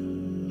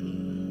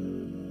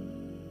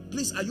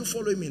 Please, are you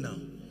following me now?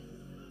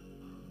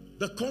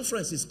 The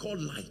conference is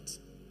called Light.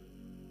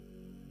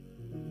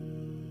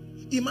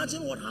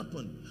 Imagine what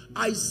happened.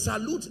 I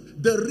salute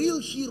the real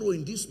hero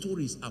in this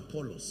story is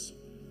Apollos.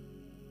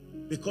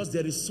 Because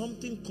there is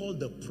something called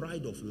the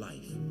pride of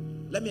life.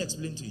 Let me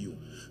explain to you.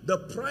 The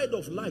pride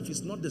of life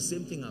is not the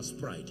same thing as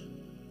pride.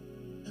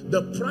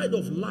 The pride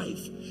of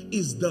life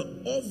is the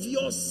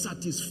obvious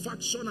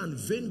satisfaction and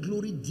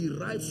vainglory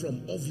derived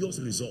from obvious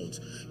results.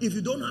 If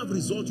you don't have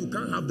results, you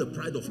can't have the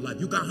pride of life.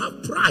 You can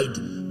have pride,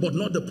 but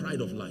not the pride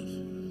of life.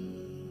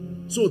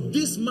 So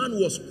this man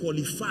was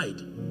qualified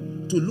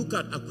to look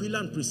at Aquila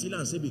and Priscilla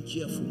and say, be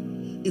careful.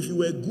 If you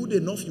were good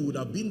enough, you would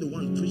have been the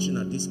one preaching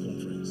at this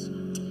conference.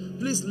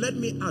 Please let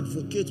me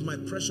advocate, my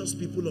precious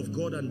people of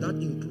God, and that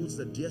includes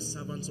the dear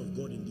servants of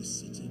God in this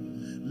city.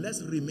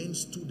 Let's remain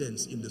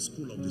students in the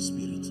school of the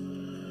Spirit.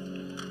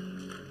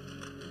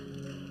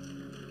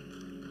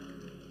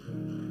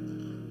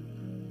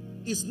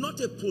 It's not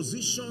a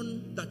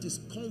position that is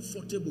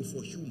comfortable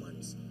for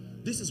humans.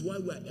 This is why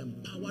we are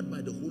empowered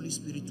by the Holy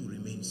Spirit to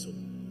remain so.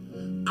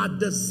 At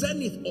the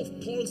zenith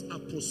of Paul's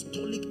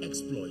apostolic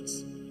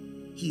exploits,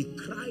 he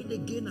cried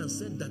again and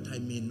said, that I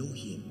may know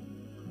him.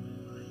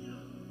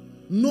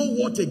 Know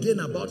what again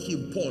about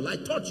him, Paul? I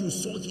thought you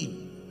saw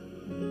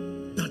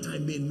him. That I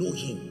may know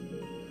him.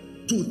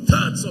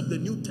 2/3 of the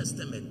New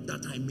Testament,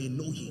 that I may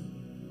know him.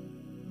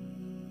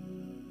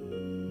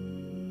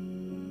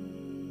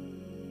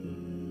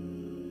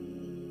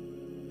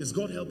 Is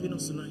God helping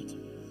us tonight?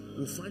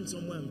 We'll find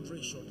somewhere and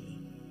pray shortly.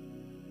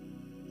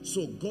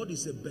 So God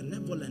is a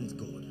benevolent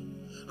God.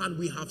 And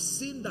we have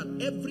seen that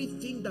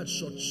everything that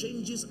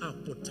shortchanges our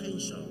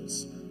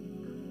potentials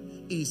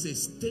is a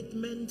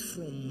statement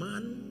from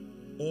man,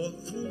 or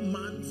through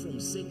man from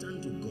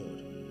Satan to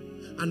God.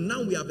 And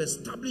now we have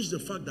established the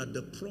fact that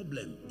the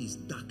problem is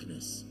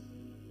darkness.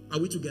 Are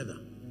we together?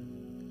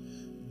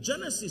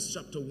 Genesis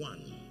chapter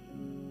 1.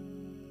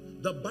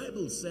 The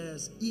Bible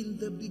says, in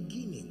the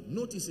beginning.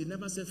 Notice it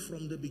never said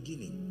from the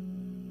beginning.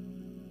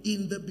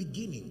 In the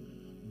beginning,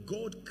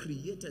 God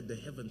created the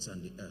heavens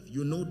and the earth.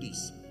 You know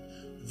this.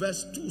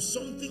 Verse 2,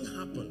 something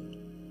happened.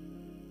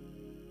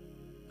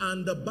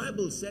 And the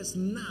Bible says,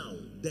 now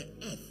the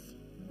earth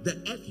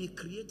he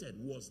created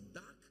was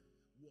dark.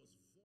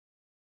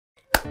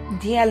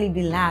 Dearly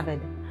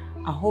beloved,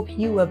 I hope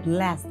you were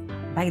blessed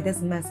by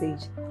this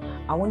message.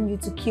 I want you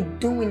to keep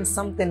doing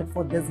something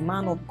for this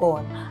man of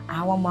God,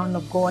 our man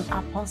of God,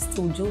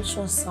 Apostle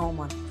Joshua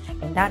Selman.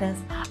 And that is,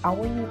 I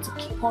want you to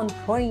keep on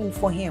praying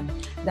for him,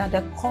 that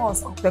the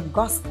cause of the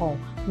gospel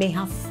may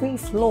have free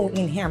flow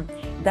in him,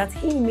 that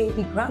he may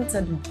be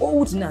granted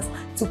boldness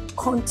to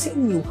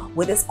continue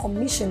with this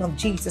commission of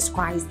Jesus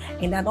Christ,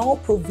 and that all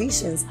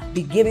provisions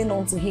be given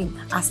unto him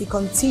as he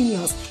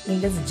continues in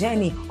this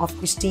journey of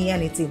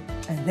Christianity.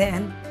 And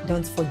then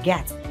don't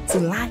forget to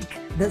like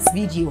this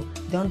video.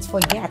 Don't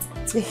forget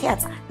to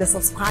hit the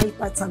subscribe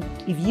button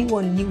if you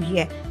are new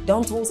here.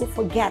 Don't also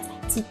forget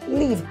to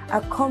leave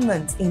a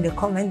comment in the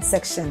comment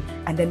section,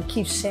 and then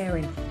keep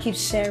sharing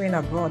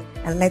abroad,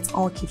 and let's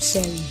all keep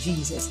sharing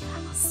Jesus.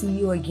 I'll see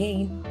you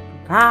again.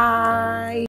 Bye.